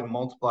about how I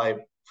multiply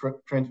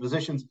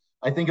transpositions.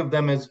 I think of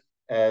them as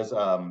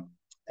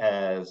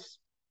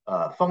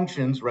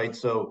functions, right?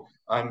 So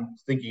I'm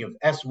thinking of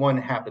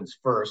S1 happens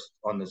first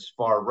on this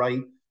far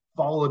right,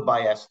 followed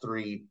by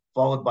S3,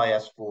 followed by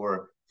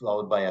S4,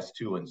 followed by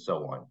S2, and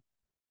so on.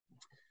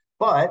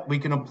 But we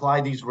can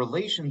apply these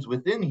relations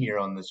within here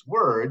on this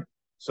word.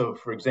 So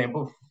for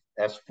example,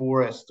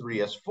 S4,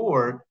 S3,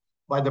 S4,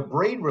 by the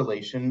braid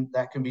relation,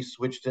 that can be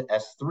switched to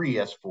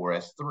S3,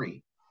 S4,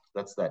 S3.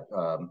 That's that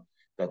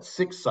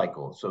sixth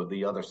cycle. So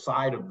the other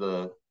side of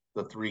the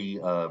three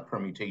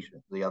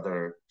permutation, the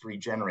other three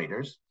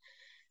generators.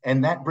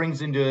 And that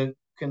brings into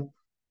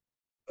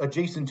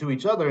adjacent to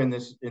each other in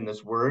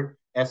this word,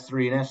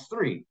 S3 and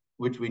S3,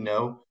 which we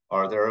know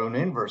are their own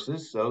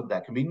inverses, so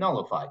that can be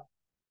nullified.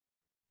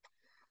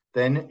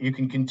 Then you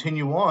can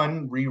continue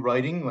on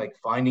rewriting, like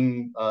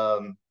finding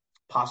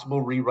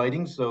possible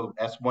rewritings. So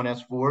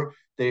S1, S4,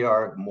 they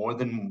are more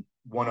than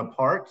one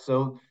apart,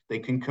 so they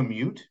can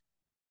commute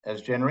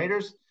as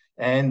generators.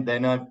 And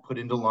then I've put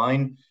into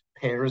line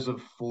pairs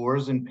of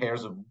 4s and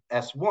pairs of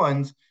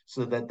S1s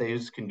so that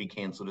those can be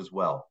canceled as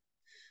well.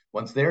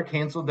 Once they're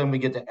canceled, then we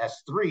get to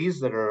S3s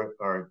that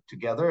are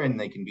together, and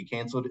they can be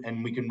canceled,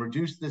 and we can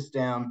reduce this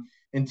down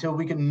until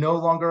we can no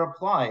longer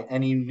apply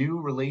any new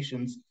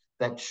relations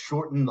that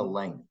shorten the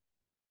length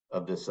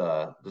of this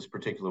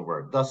particular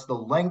word. Thus, the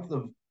length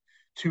of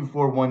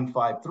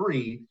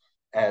 24153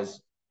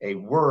 as a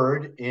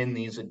word in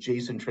these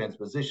adjacent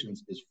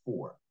transpositions is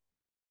 4.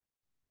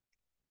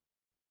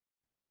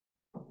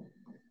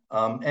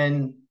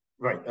 And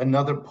right,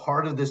 another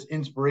part of this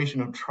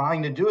inspiration of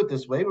trying to do it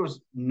this way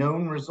was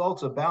known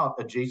results about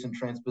adjacent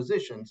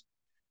transpositions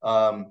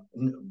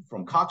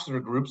from Coxeter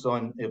groups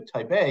on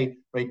type A,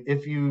 right?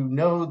 If you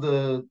know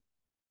the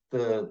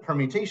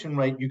permutation,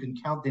 right, you can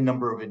count the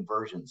number of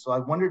inversions. So I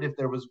wondered if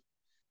there was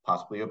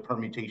possibly a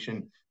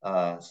permutation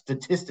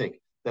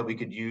statistic that we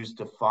could use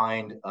to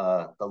find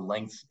the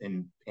lengths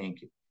in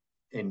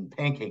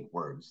pancake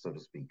words, so to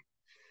speak.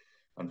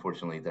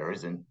 Unfortunately, there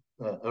isn't,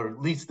 or at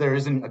least there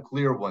isn't a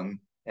clear one.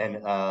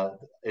 And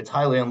it's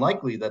highly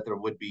unlikely that there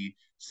would be,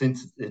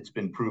 since it's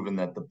been proven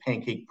that the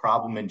pancake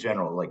problem in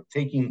general, like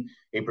taking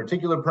a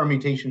particular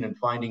permutation and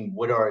finding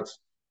what are its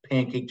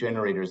pancake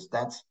generators,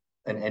 that's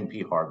an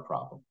NP-hard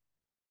problem.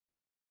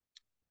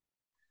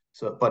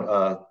 So, but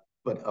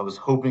I was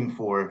hoping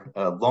for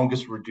a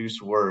longest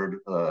reduced word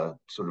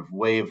sort of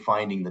way of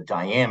finding the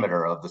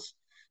diameter of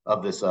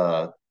this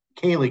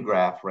Cayley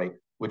graph, right,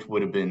 which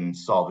would have been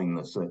solving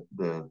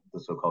the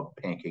so-called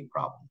pancake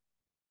problem.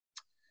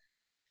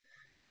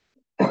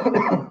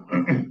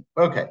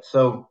 Okay,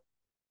 so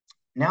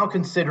now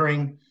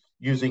considering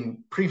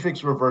using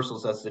prefix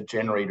reversals as the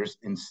generators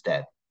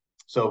instead.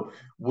 So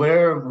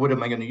what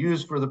am I going to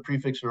use for the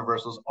prefix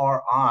reversals?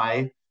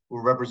 Ri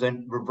will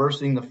represent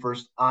reversing the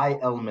first I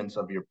elements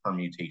of your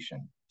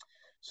permutation.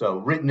 So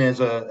written as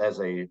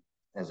a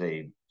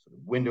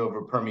window of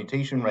a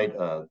permutation, right?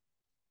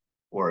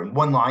 Or in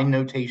one line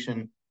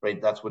notation,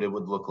 right? That's what it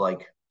would look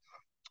like.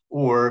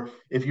 Or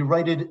if you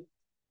write it,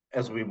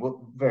 as we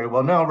very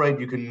well know, right,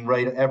 you can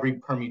write every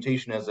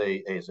permutation as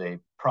a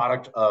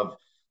product of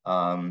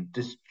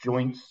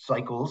disjoint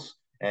cycles.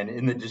 And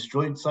in the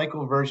disjoint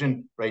cycle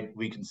version, right,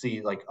 we can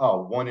see like,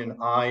 oh, 1 and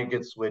I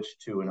gets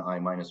switched to an I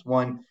minus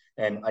 1.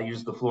 And I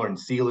use the floor and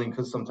ceiling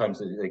because sometimes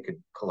they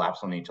could collapse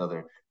on each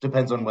other.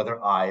 Depends on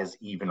whether I is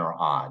even or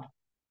odd.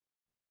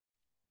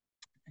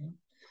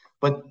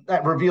 But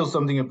that reveals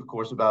something, of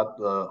course, about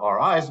the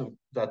RIs,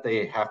 that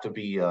they have to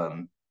be,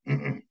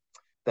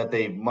 that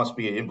they must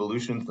be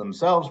involutions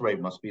themselves, right?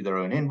 Must be their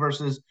own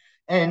inverses.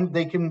 And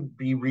they can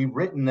be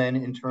rewritten then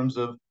in terms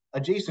of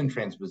adjacent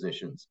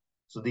transpositions.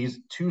 So these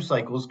two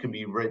cycles can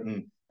be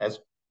written as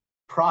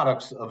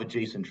products of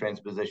adjacent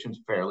transpositions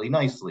fairly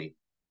nicely,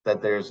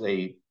 that there's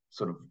a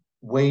sort of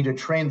way to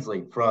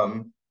translate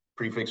from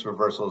prefix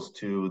reversals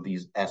to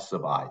these S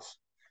sub i's.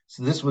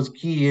 So this was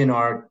key in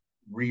our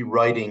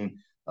rewriting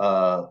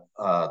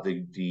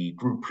the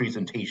group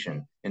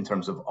presentation in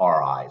terms of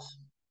RIs.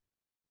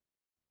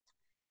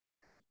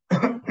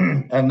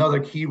 Another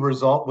key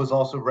result was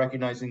also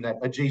recognizing that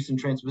adjacent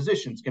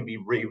transpositions can be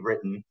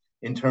rewritten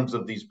in terms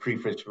of these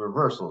prefix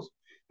reversals.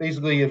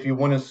 Basically, if you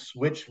want to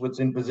switch what's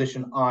in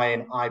position I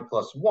and I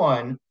plus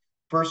 1,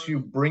 first you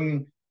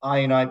bring I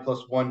and I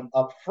plus 1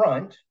 up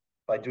front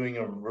by doing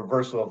a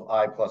reversal of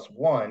I plus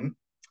 1,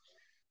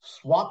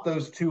 swap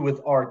those two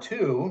with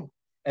R2,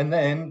 and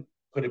then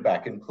put it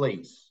back in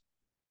place.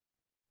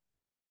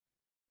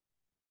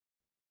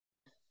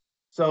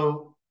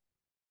 So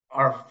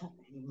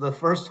the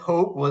first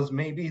hope was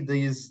maybe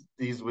these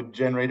would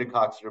generate a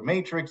Coxeter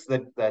matrix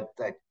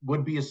that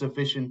would be a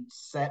sufficient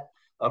set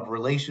of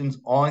relations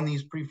on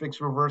these prefix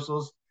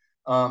reversals,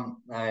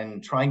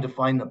 and trying to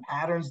find the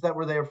patterns that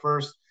were there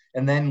first,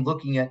 and then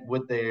looking at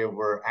what they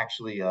were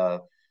actually,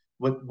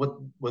 what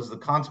was the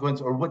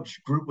consequence, or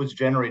which group was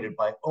generated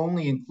by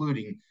only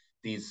including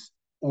these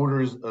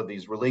orders of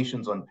these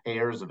relations on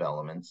pairs of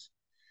elements.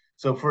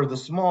 So for the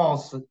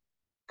small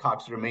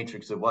Coxeter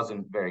matrix, it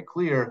wasn't very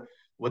clear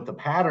what the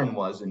pattern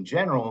was in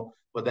general,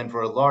 but then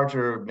for a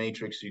larger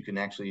matrix, you can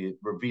actually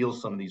reveal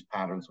some of these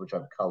patterns, which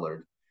I've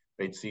colored,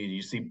 right? So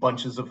you see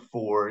bunches of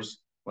 4s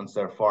once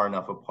they're far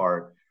enough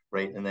apart,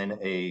 right? And then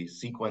a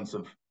sequence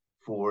of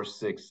 4,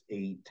 6,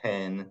 8,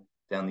 10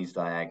 down these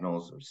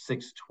diagonals, or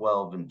 6,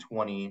 12, and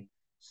 20,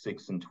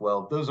 6 and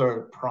 12. Those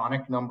are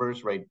pronic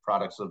numbers, right?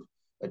 Products of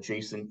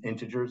adjacent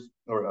integers,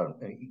 or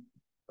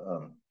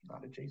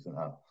not adjacent,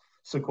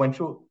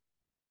 sequential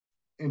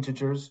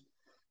integers.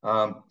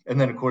 And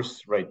then, of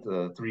course, right,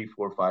 the 3,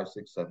 4, 5,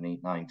 6, 7,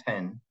 8, 9,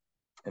 10,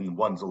 and the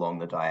ones along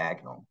the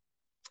diagonal.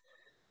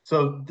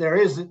 So there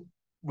is,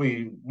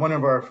 one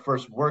of our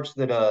first works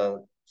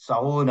that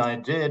Saul and I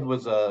did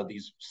was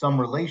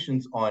some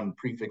relations on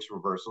prefix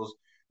reversals,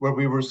 where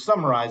we were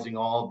summarizing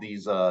all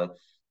these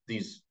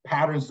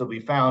patterns that we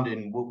found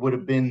in what would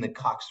have been the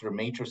Coxeter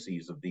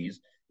matrices of these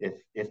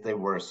if they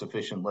were a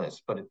sufficient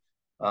list. But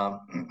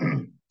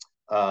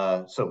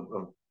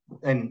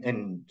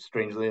and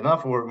strangely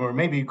enough, or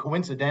maybe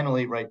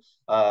coincidentally, right,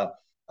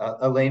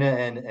 Elena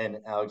and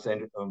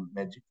Alexander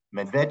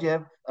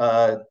Medvedev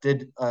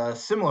did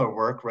similar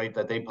work, right,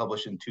 that they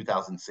published in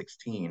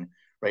 2016,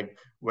 right,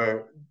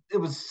 where it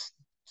was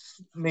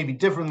maybe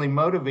differently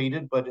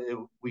motivated, but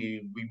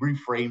we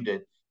reframed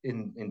it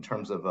in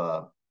terms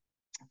of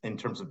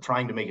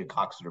trying to make a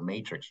Coxeter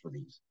matrix for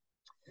these.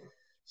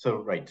 So,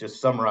 right,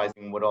 just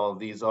summarizing what all of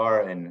these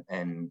are,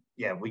 and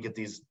yeah, we get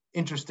these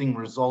interesting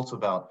results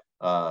about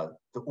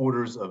the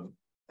orders of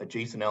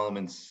adjacent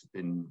elements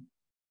in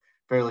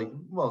fairly,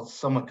 well,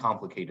 somewhat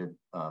complicated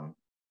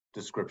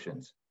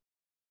descriptions.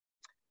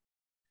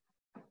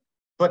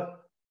 But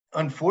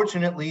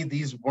unfortunately,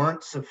 these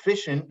weren't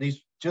sufficient.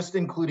 These just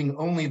including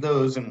only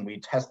those, and we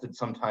tested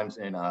sometimes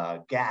in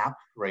GAP,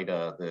 right,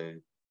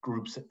 the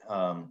groups,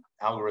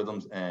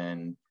 algorithms,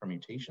 and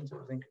permutations,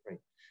 I think, right?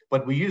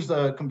 But we used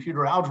a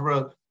computer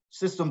algebra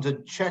system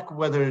to check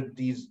whether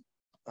these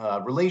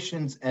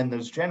relations and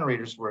those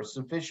generators were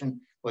sufficient,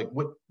 like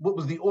what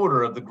was the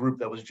order of the group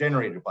that was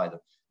generated by them.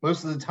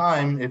 Most of the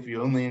time, if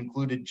you only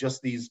included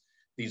just these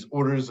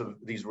orders of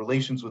these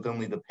relations with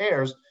only the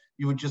pairs,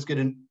 you would just get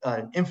an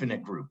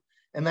infinite group.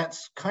 And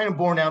that's kind of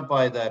borne out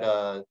by that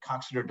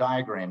Coxeter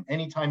diagram.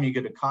 Anytime you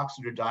get a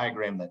Coxeter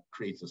diagram that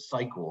creates a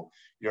cycle,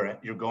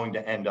 you're going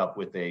to end up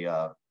with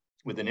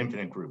an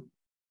infinite group.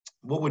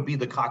 What would be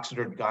the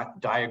Coxeter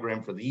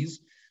diagram for these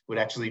would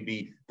actually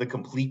be the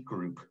complete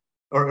group,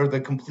 or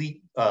the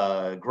complete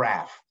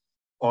graph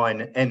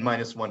on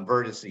n-1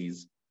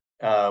 vertices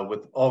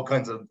with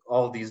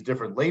all these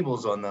different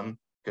labels on them,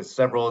 because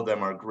several of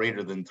them are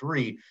greater than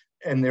 3,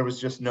 and there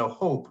was just no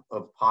hope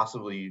of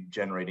possibly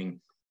generating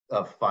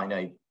a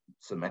finite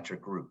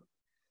symmetric group.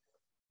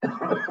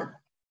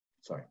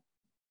 Sorry.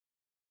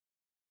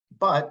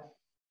 But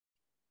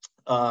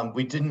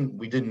we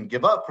didn't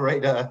give up,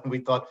 right? We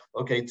thought,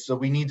 okay, so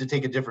we need to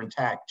take a different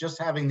tack. Just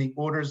having the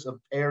orders of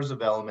pairs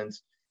of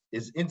elements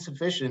is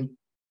insufficient.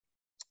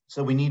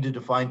 So we needed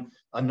to find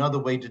another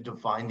way to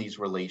define these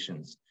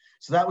relations.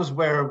 So that was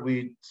where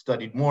we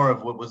studied more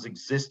of what was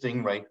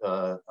existing, right,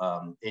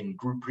 in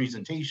group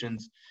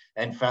presentations,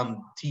 and found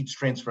teach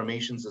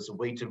transformations as a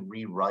way to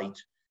rewrite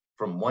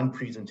from one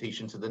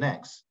presentation to the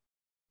next.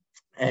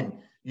 And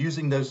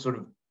using those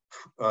sort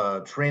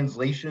of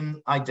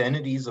translation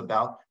identities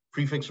about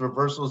prefix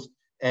reversals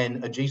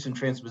and adjacent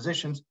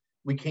transpositions,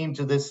 we came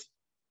to this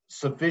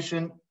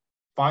sufficient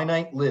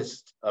finite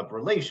list of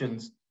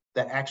relations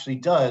that actually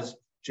does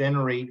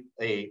generate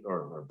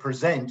or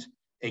present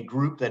a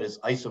group that is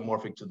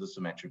isomorphic to the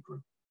symmetric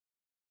group.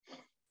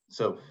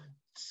 So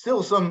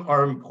still some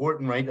are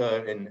important, right,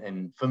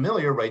 and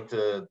familiar, right?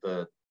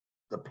 The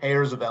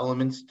pairs of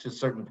elements to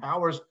certain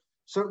powers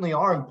certainly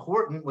are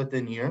important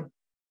within here,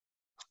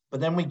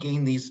 but then we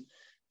gain these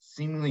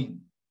seemingly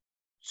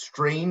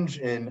strange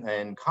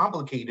and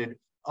complicated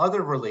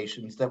other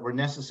relations that were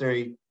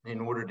necessary in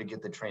order to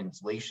get the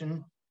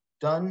translation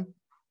done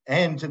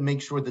and to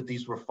make sure that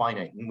these were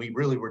finite. And we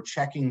really were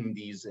checking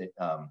these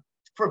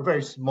for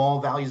very small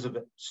values of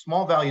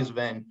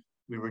n.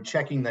 We were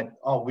checking that,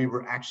 oh, we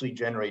were actually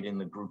generating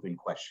the group in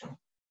question.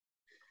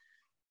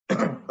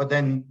 But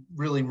then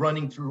really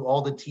running through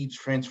all the teach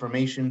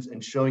transformations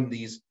and showing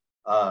these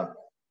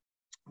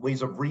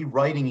ways of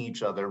rewriting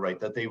each other, right,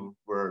 that they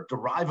were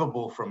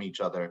derivable from each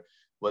other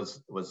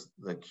was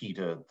the key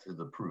to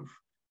the proof,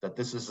 that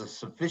this is a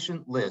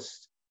sufficient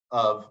list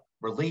of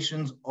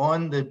relations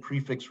on the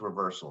prefix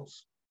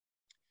reversals.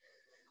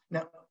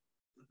 Now,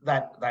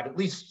 that at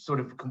least sort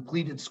of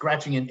completed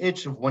scratching an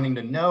itch of wanting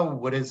to know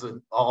what is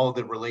all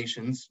the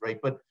relations, right?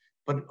 But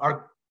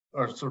our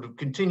sort of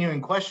continuing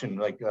question,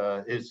 like,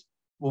 is,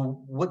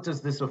 well, what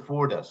does this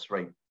afford us,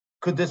 right?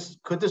 Could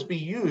this be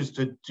used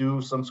to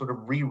do some sort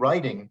of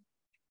rewriting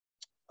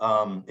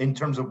in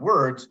terms of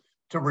words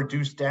to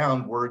reduce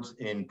down words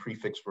in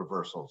prefix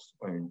reversals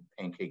or in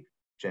pancake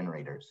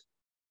generators?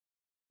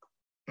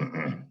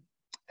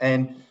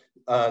 And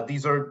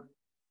these are,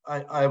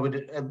 I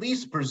would at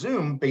least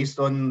presume, based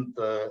on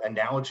the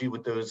analogy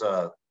with those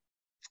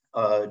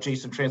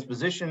adjacent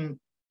transposition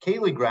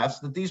Cayley graphs,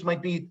 that these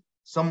might be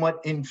somewhat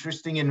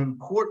interesting and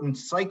important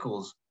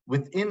cycles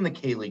within the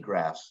Cayley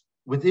graphs,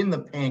 within the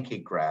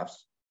pancake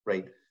graphs,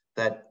 right?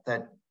 That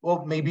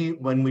well, maybe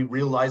when we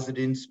realize it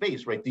in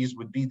space, right, these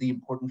would be the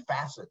important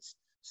facets,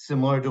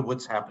 similar to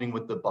what's happening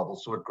with the bubble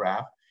sort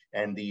graph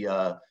and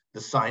the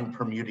sign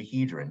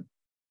permutahedron.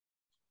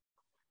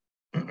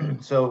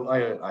 So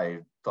I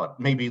thought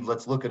maybe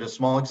let's look at a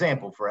small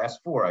example for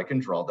S4. I can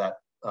draw that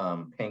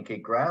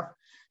pancake graph.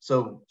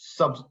 So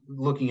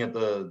looking at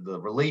the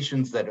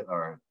relations that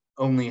are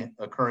only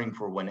occurring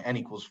for when n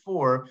equals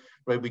 4,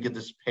 right? We get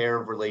this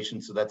pair of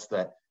relations. So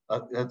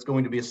that's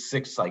going to be a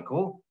 6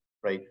 cycle,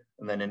 right?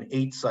 And then an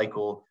 8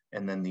 cycle,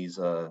 and then these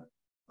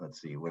let's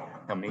see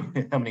how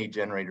many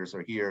generators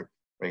are here,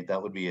 right?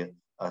 That would be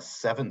a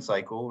 7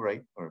 cycle,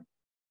 right? Or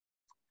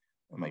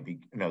it might be,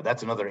 no,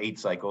 that's another 8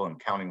 cycle. I'm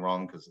counting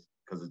wrong because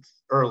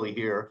it's early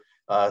here.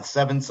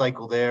 7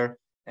 cycle there,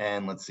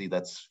 and let's see,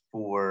 that's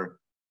 4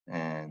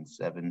 and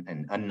 7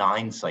 and a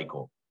 9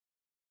 cycle.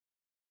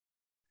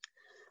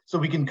 So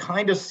we can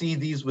kind of see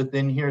these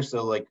within here.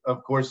 So, like,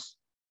 of course,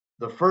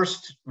 the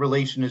first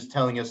relation is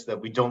telling us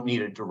that we don't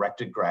need a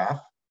directed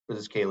graph for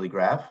this Cayley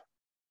graph,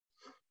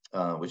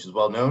 which is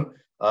well known.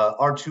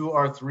 R2,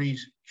 R3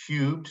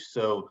 cubed.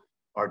 So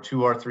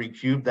R2, R3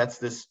 cubed, that's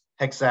this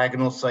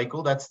hexagonal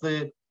cycle. That's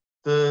the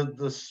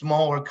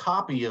smaller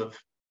copy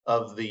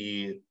of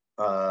the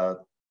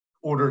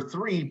order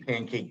 3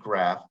 pancake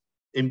graph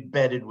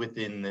embedded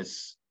within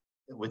this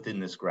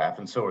graph,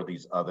 and so are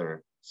these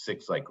other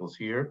 6 cycles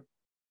here.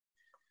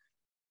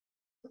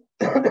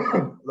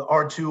 The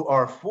R2,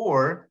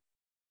 R4,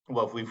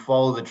 well, if we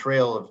follow the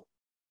trail of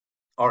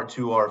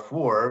R2,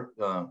 R4,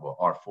 well,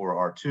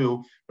 R4,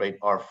 R2, right,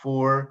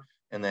 R4,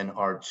 and then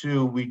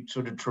R2, we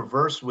sort of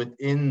traverse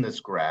within this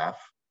graph,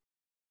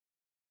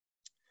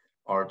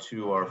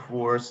 R2,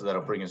 R4, so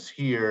that'll bring us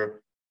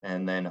here,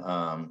 and then,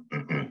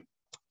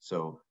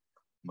 so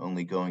I'm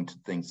only going to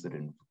things that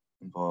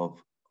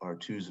involve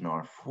R2s and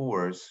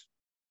R4s,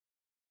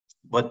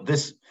 but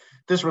this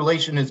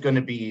relation is going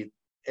to be,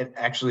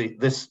 actually,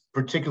 this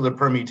particular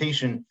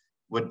permutation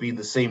would be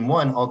the same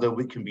one, although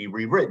it can be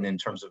rewritten in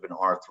terms of an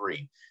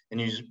R3.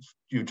 And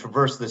you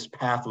traverse this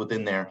path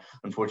within there.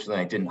 Unfortunately,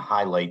 I didn't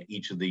highlight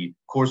each of the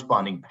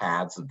corresponding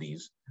paths of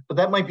these, but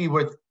that might be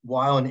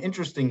worthwhile and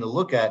interesting to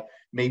look at,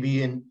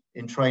 maybe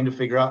in trying to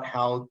figure out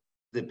how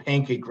the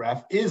pancake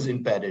graph is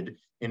embedded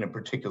in a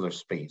particular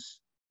space.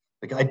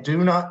 Like, I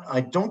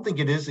don't think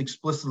it is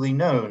explicitly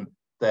known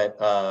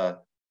that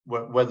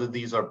whether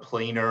these are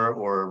planar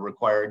or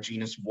require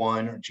genus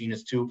 1 or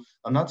genus 2.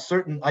 I'm not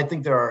certain. I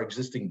think there are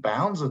existing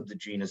bounds of the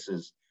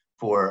genuses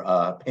for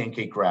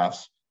pancake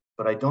graphs,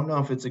 but I don't know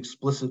if it's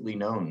explicitly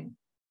known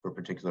for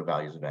particular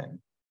values of n.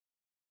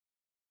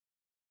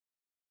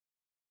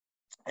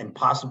 And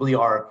possibly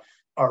our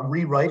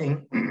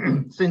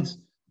rewriting, since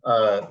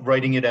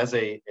writing it as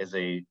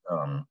a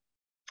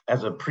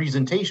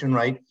presentation,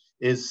 right,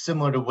 is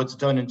similar to what's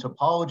done in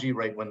topology,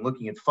 right, when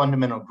looking at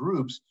fundamental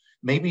groups.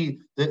 Maybe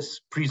this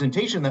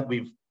presentation that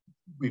we've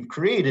we've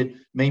created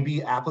may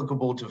be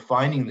applicable to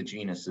finding the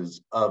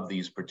genuses of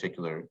these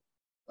particular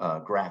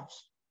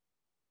graphs.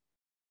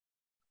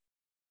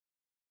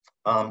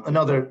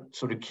 Another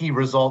sort of key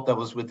result that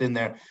was within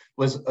there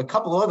was a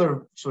couple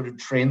other sort of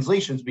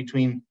translations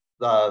between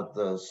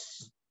the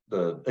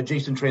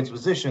adjacent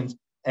transpositions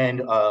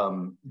and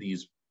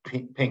these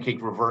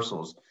pancake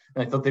reversals.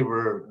 And I thought they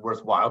were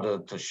worthwhile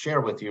to share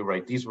with you,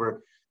 right? These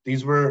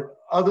were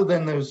other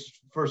than those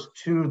first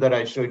two that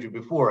I showed you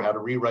before, how to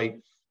rewrite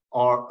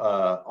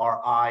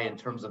Ri in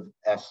terms of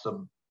S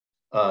sub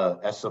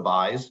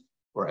i's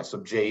or S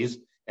sub j's,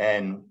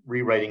 and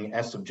rewriting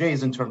S sub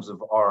j's in terms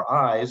of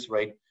Ri's,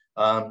 right?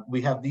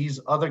 We have these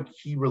other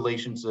key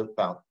relations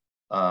about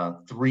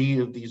 3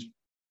 of these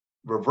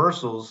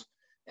reversals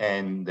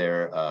and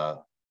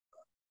their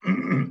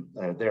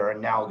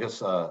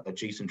analogous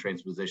adjacent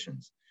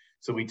transpositions.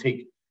 So we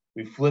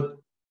flip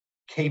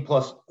K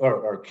plus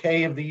or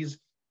K of these,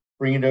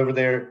 bring it over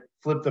there,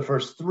 flip the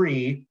first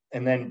 3,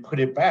 and then put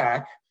it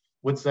back.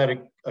 What's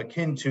that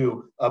akin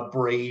to? A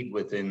braid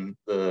within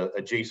the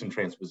adjacent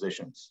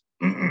transpositions.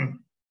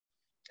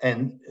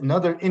 And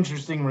another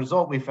interesting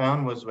result we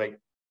found was, right,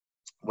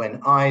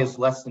 when I is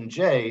less than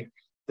j,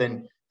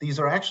 then these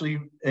are actually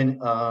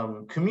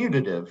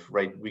commutative,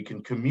 right? We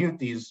can commute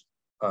these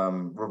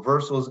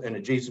reversals and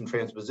adjacent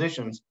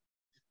transpositions,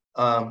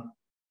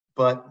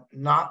 but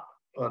not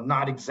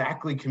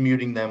exactly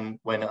commuting them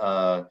when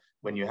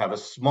you have a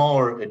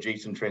smaller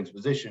adjacent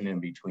transposition in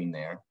between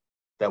there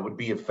that would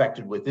be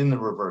affected within the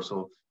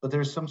reversal. But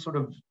there's some sort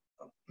of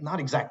not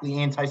exactly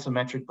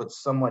anti-symmetric, but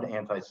somewhat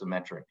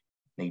anti-symmetric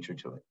nature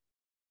to it.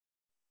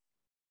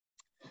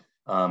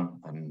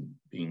 I'm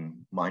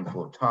being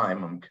mindful of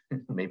time.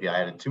 Maybe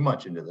I added too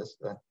much into this.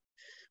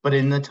 But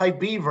in the type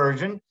B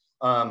version,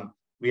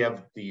 we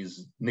have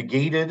these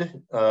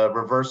negated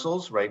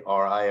reversals, right?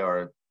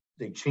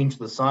 They change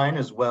the sign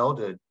as well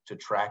to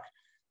track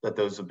that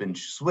those have been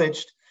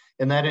switched.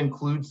 And that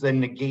includes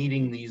then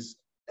negating these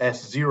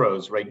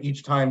S0s, right?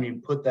 Each time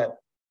you put that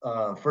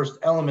first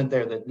element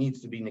there that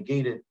needs to be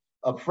negated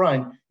up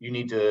front, you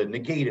need to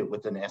negate it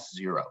with an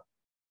S0.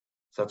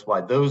 So that's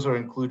why those are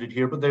included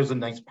here, but there's a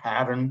nice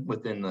pattern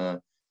within the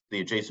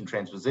adjacent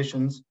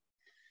transpositions.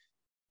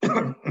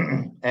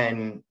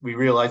 And we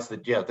realized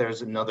that, yeah,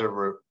 there's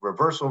another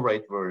reversal,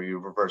 right, where you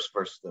reverse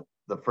first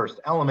the first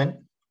element.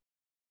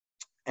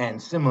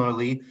 And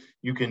similarly,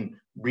 you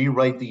can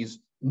rewrite these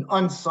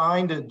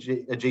unsigned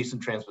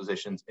adjacent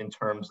transpositions in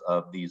terms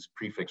of these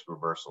prefix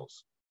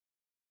reversals.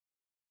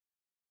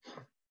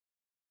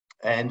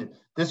 And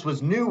this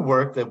was new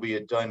work that we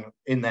had done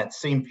in that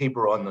same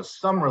paper on the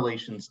sum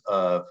relations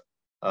of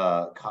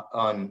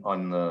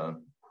on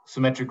the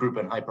symmetric group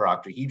and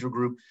hyperoctahedral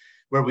group,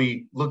 where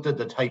we looked at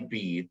the type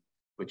B,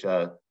 which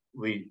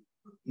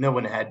no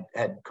one had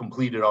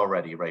completed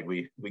already, right?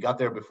 We got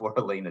there before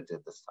Elena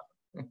did this time.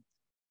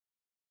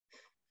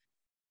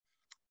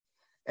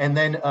 And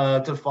then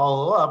to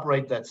follow up,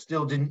 right, that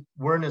still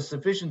weren't a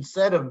sufficient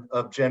set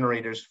of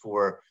generators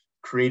for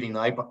creating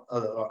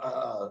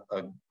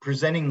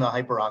presenting the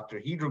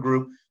hyperoctahedral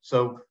group.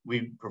 So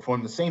we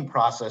performed the same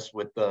process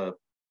with the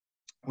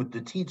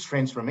Tietz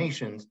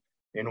transformations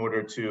in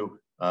order to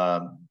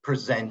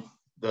present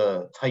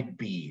the type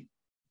B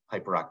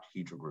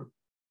hyperoctahedral group.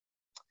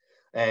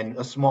 And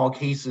a small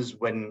case is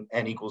when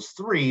n equals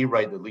 3,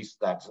 right? At least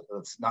that's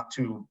not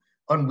too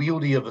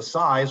unwieldy of a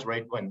size,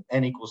 right? When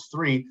n equals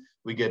 3,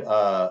 we get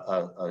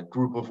a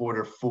group of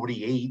order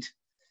 48.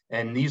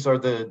 And these are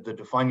the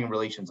defining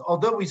relations.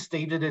 Although we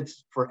stated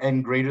it's for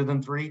n greater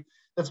than 3,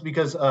 that's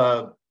because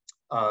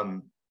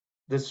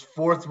this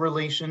fourth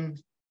relation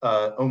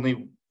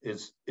only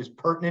is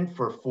pertinent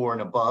for 4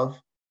 and above.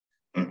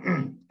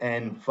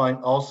 And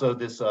also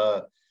this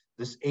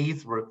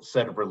eighth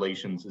set of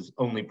relations is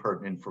only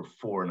pertinent for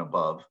 4 and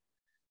above.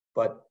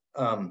 But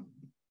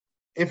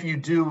if you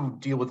do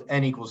deal with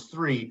n equals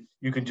 3,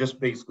 you can just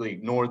basically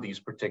ignore these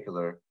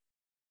particular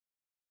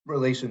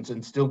relations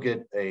and still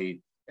get a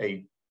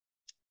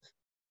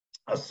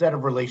set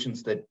of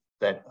relations that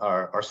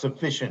are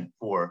sufficient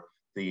for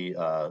the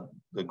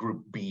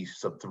group B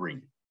sub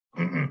 3.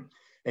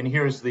 And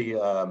here's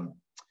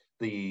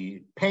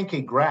the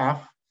pancake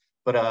graph,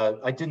 but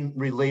I didn't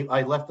relate.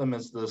 I left them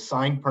as the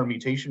signed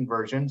permutation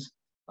versions,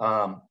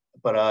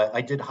 but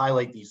I did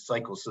highlight these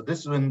cycles. So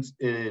this one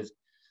is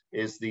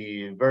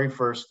the very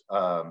first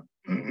 12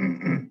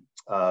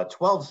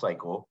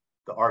 cycle,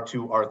 the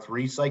R2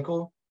 R3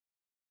 cycle,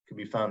 can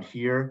be found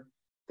here.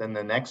 Then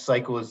the next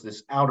cycle is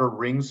this outer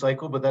ring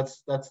cycle, but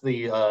that's that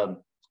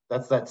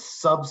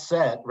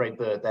subset, right?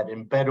 That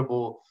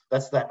embeddable,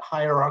 that's that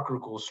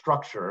hierarchical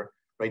structure,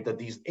 right? That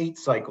these 8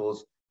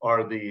 cycles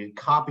are the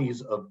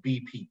copies of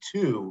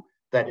BP2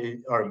 that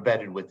are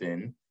embedded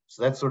within.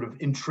 So that's sort of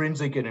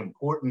intrinsic and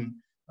important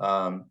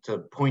to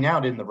point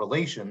out in the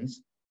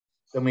relations.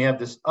 Then we have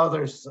this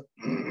other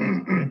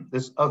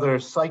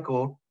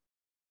cycle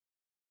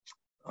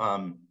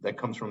that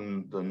comes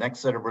from the next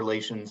set of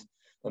relations,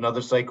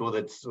 another cycle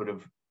that's sort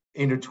of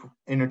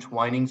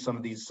intertwining some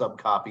of these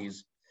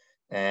subcopies,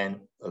 and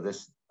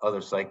this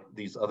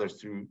these other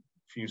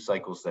few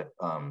cycles that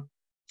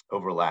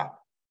overlap.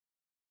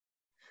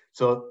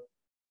 So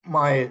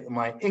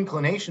my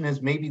inclination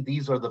is maybe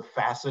these are the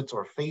facets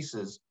or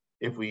faces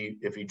if we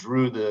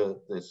drew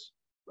this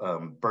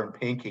burnt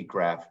pancake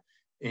graph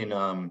in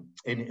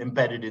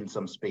embedded in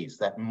some space.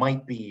 That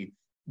might be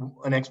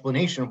an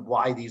explanation of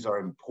why these are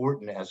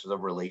important as the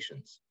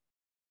relations.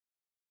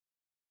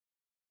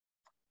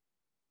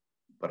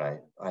 But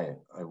I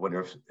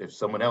wonder if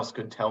someone else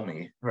could tell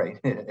me, right,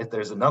 if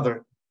there's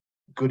another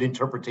good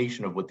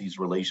interpretation of what these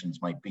relations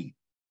might be.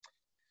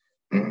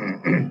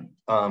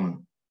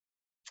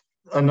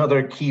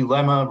 Another key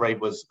lemma, right,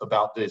 was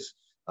about this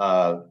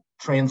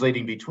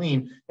translating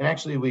between, and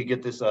actually we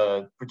get this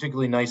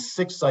particularly nice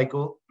 6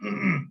 cycle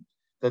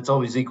that's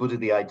always equal to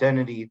the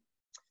identity,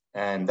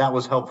 and that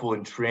was helpful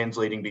in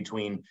translating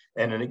between,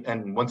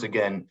 and once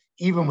again,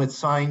 even with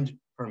signed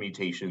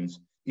permutations,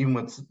 even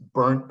with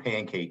burnt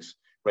pancakes,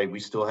 right, we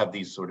still have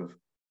these sort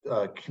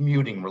of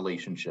commuting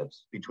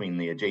relationships between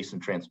the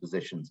adjacent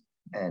transpositions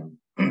and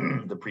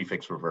the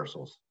prefix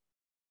reversals.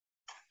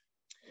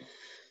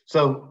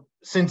 So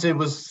since it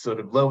was sort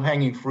of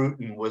low-hanging fruit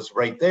and was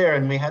right there,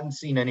 and we hadn't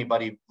seen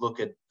anybody look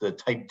at the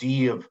type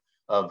D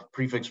of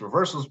prefix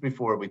reversals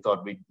before, we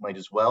thought we might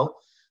as well.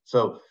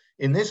 So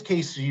in this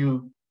case,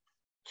 you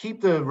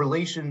keep the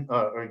relation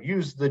or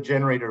use the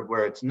generator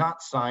where it's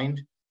not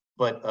signed,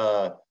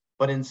 but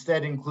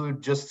instead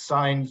include just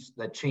signs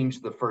that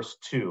change the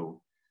first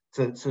 2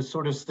 to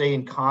sort of stay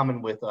in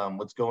common with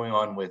what's going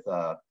on with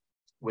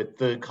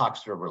the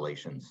Coxeter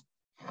relations.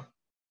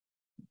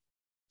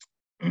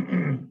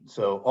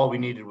 So all we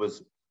needed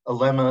was a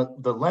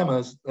lemma, the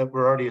lemmas that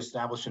were already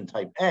established in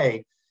type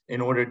A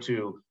in order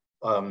to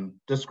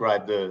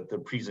describe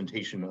the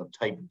presentation of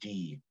type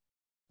D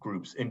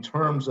groups in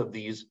terms of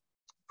these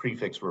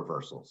prefix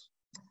reversals.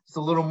 It's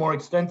a little more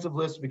extensive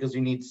list because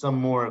you need some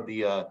more of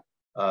the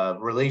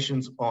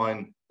relations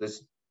on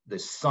this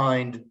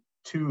signed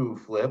 2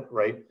 flip,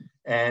 right?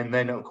 And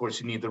then of course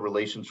you need the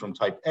relations from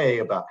type A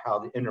about how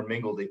to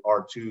intermingle the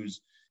R2s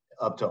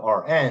up to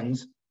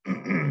RNs.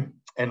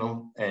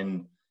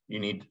 And you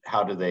need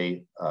how do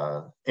they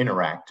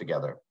interact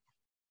together.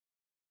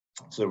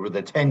 So were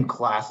the 10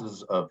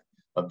 classes of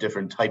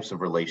different types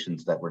of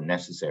relations that were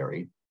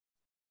necessary.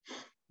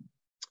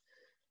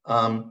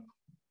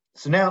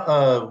 So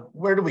now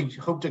where do we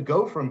hope to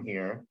go from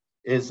here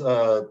is,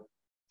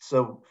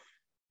 so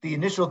the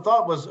initial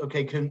thought was,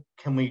 okay, can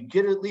we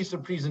get at least a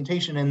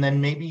presentation and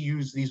then maybe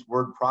use these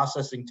word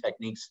processing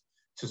techniques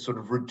to sort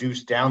of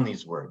reduce down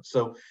these words.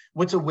 So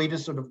what's a way to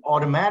sort of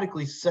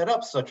automatically set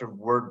up such a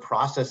word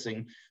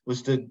processing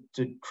was to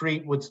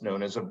create what's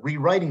known as a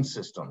rewriting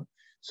system.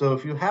 So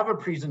if you have a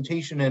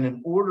presentation and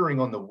an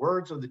ordering on the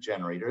words of the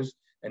generators,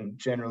 and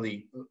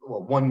generally,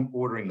 well, one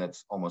ordering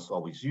that's almost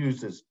always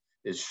used is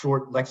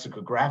short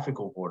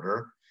lexicographical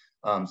order.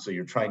 So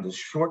you're trying to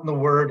shorten the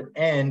word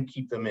and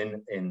keep them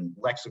in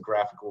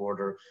lexicographical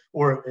order,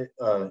 or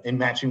in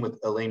matching with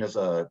Elena's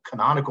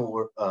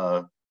canonical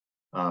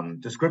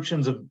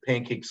descriptions of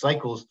pancake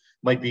cycles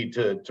might be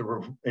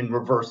in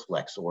reverse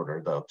lex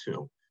order though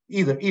too.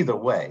 Either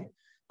way,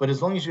 but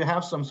as long as you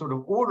have some sort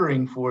of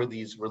ordering for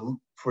these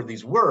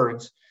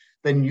words,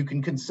 then you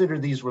can consider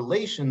these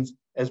relations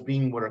as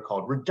being what are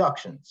called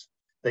reductions.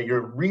 That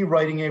you're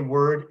rewriting a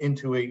word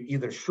into a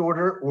either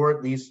shorter or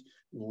at least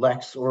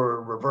lex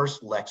or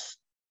reverse lex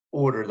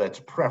order that's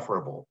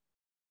preferable.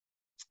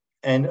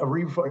 And a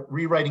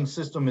rewriting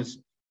system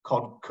is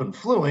called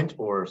confluent,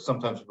 or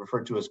sometimes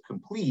referred to as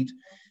complete,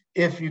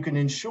 if you can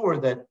ensure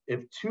that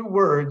if 2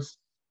 words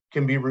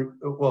can be,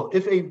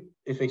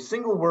 if a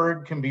single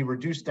word can be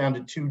reduced down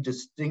to 2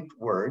 distinct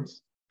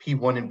words,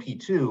 P1 and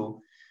P2,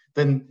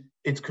 then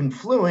it's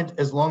confluent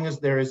as long as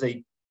there is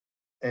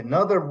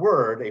another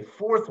word, a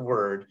 4th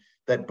word,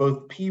 that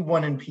both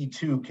P1 and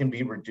P2 can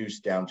be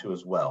reduced down to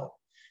as well.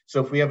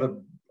 So if we have a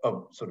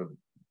sort of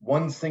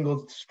one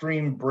single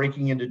stream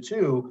breaking into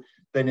 2,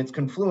 then it's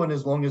confluent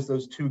as long as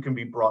those 2 can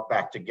be brought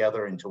back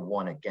together into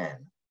 1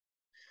 again.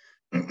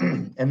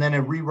 And then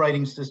a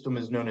rewriting system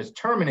is known as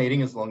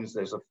terminating as long as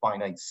there's a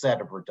finite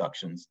set of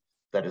reductions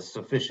that is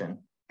sufficient.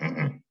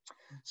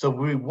 So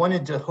we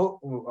wanted to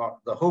hope,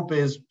 the hope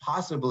is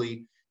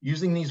possibly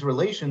using these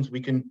relations,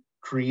 we can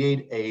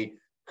create a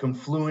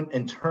confluent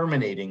and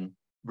terminating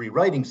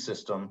rewriting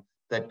system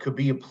that could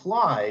be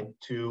applied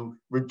to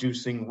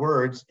reducing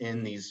words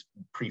in these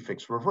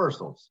prefix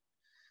reversals.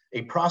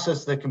 A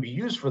process that can be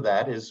used for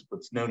that is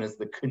what's known as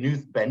the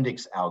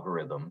Knuth-Bendix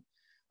algorithm.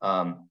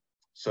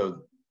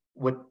 So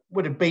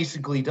what it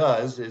basically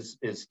does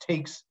is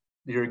takes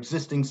your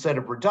existing set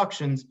of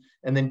reductions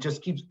and then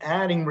just keeps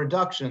adding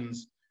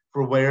reductions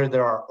for where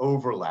there are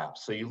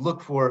overlaps. So you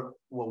look for,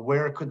 well,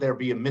 where could there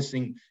be a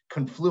missing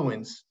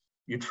confluence?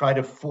 You try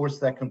to force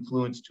that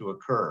confluence to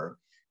occur.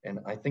 And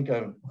I think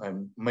I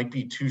might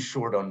be too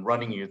short on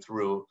running you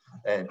through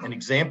an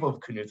example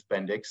of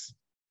Knuth-Bendix.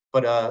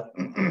 But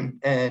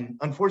and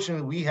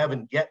unfortunately, we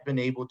haven't yet been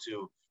able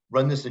to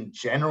run this in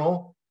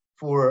general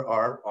for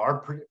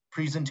our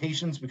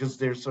presentations because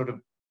there's sort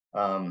of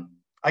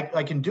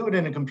I can do it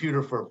in a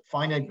computer for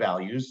finite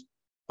values,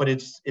 but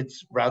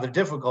it's rather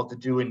difficult to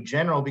do in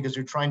general because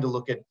you're trying to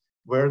look at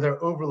where there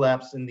are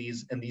overlaps in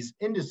these, and these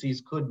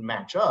indices could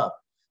match up,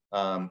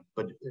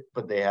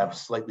 but they have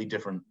slightly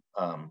different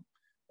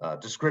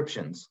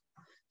descriptions.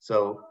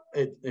 So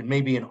it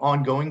may be an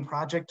ongoing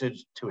project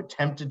to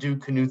attempt to do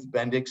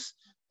Knuth-Bendix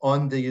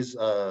on these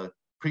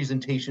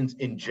presentations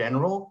in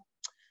general,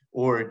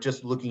 or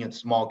just looking at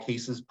small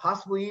cases,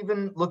 possibly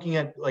even looking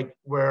at like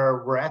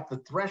where we're at the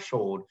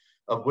threshold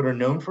of what are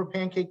known for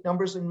pancake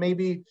numbers, and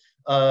maybe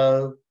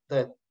that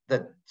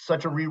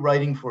such a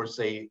rewriting for,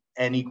 say,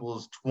 n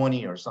equals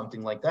 20 or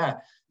something like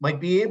that might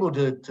be able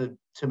to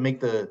make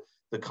the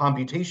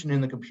computation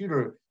in the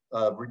computer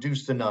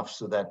reduced enough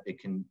so that it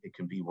can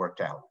be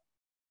worked out.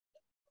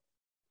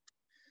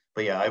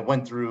 But yeah, I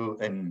went through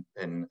and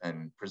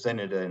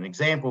presented an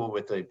example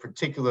with a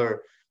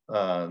particular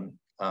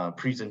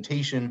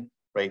presentation,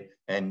 right,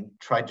 and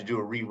tried to do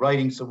a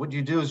rewriting. So what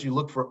you do is you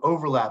look for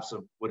overlaps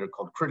of what are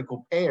called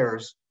critical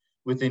pairs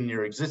within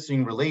your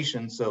existing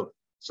relation. So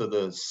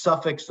the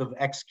suffix of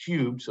x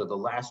cubed, so the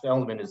last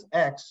element is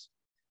x,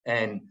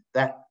 and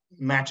that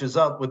matches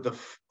up with the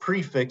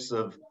prefix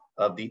of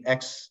the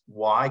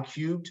xy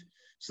cubed.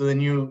 So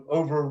then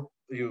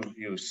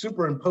you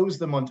superimpose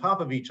them on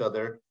top of each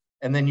other,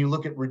 and then you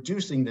look at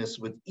reducing this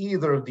with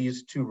either of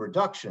these two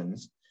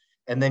reductions,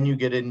 and then you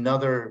get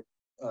another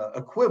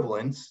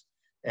equivalence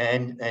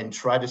and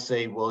try to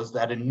say, well, is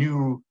that a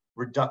new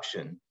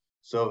reduction?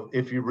 So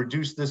if you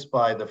reduce this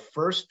by the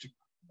first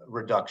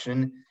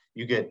reduction,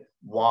 you get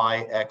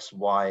y, x,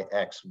 y,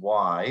 x,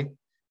 y.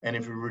 And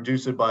if you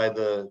reduce it by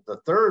the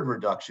third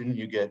reduction,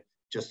 you get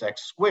just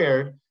x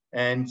squared.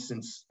 And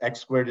since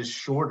x squared is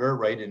shorter,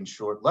 right, in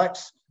short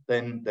lex,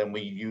 then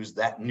we use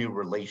that new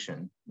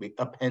relation. We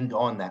append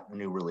on that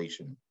new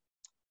relation.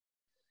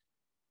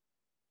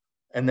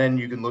 And then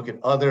you can look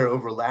at other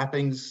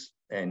overlappings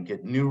and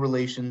get new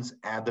relations,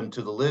 add them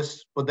to the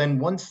list. But then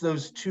once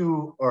those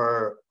two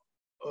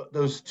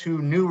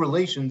new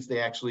relations, they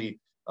actually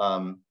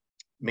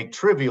make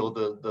trivial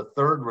the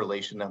third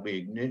relation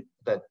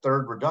that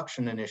third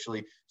reduction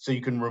initially, so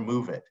you can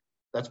remove it.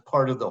 That's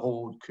part of the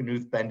whole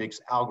Knuth-Bendix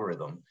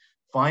algorithm.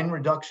 Find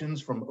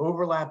reductions from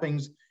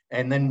overlappings,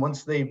 and then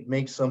once they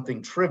make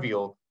something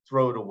trivial,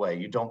 throw it away.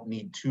 You don't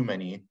need too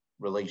many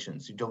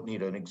relations. You don't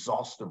need an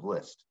exhaustive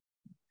list.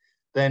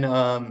 Then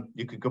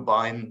you could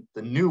combine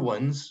the new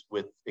ones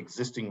with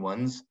existing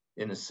ones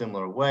in a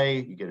similar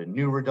way. You get a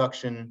new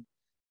reduction,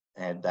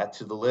 add that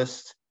to the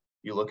list.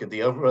 You look at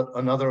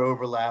another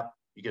overlap,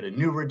 you get a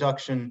new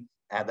reduction,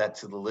 add that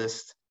to the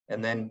list,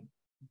 and then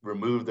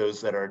remove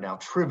those that are now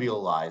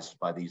trivialized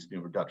by these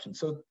new reductions.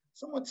 So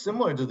somewhat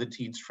similar to the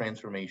Tietz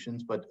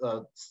transformations, but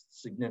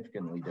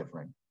significantly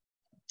different.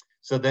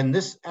 So then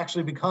this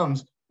actually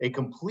becomes a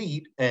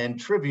complete and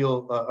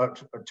trivial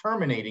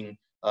terminating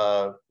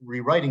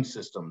rewriting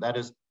system. That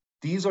is,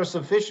 these are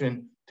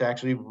sufficient to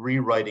actually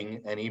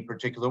rewriting any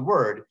particular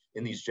word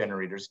in these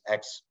generators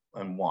X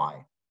and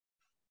Y.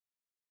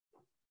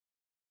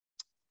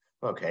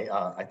 Okay,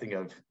 I think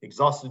I've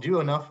exhausted you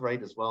enough,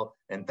 right, as well.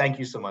 And thank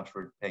you so much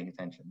for paying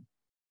attention.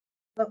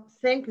 Well,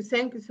 thank you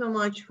so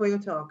much for your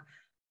talk.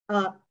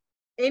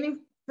 Any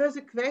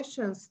further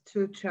questions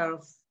to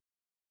Charles?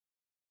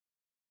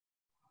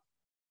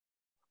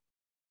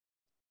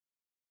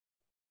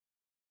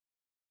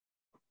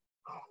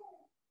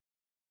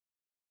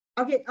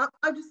 Okay,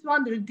 I just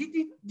wondered, did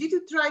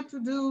you try to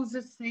do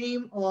the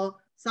same or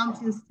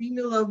something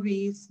similar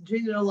with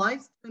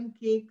generalized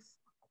pancakes?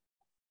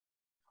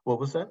 What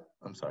was that?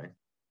 I'm sorry.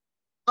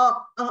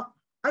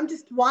 I'm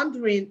just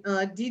wondering,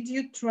 did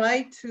you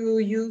try to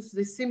use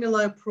the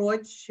similar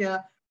approach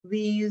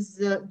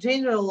with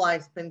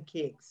generalized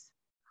pancakes?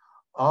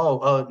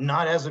 Oh,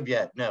 not as of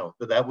yet, no.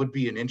 But that would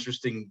be an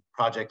interesting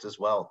project as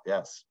well,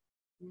 yes.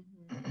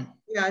 Mm-hmm.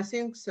 Yeah, I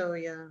think so,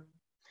 yeah.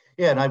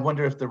 Yeah, and I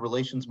wonder if the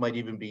relations might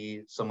even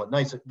be somewhat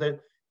nice.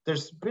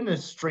 There's been a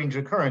strange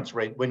occurrence,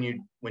 right? When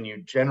you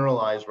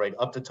generalize, right,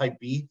 up to type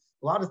B,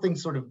 a lot of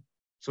things sort of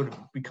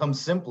become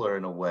simpler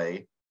in a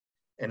way.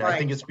 And right. I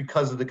think it's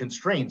because of the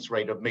constraints,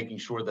 right, of making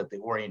sure that the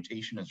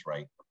orientation is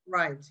right.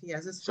 Right,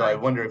 yes, that's so right. I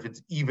wonder if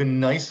it's even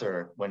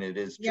nicer when it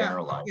is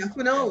generalized. Yeah,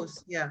 who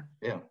knows? Yeah.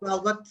 Yeah.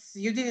 Well, but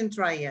you didn't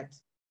try yet.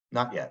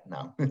 Not yet,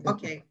 no.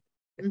 Okay.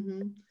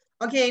 Mm-hmm.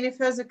 Okay, any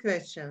further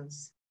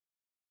questions?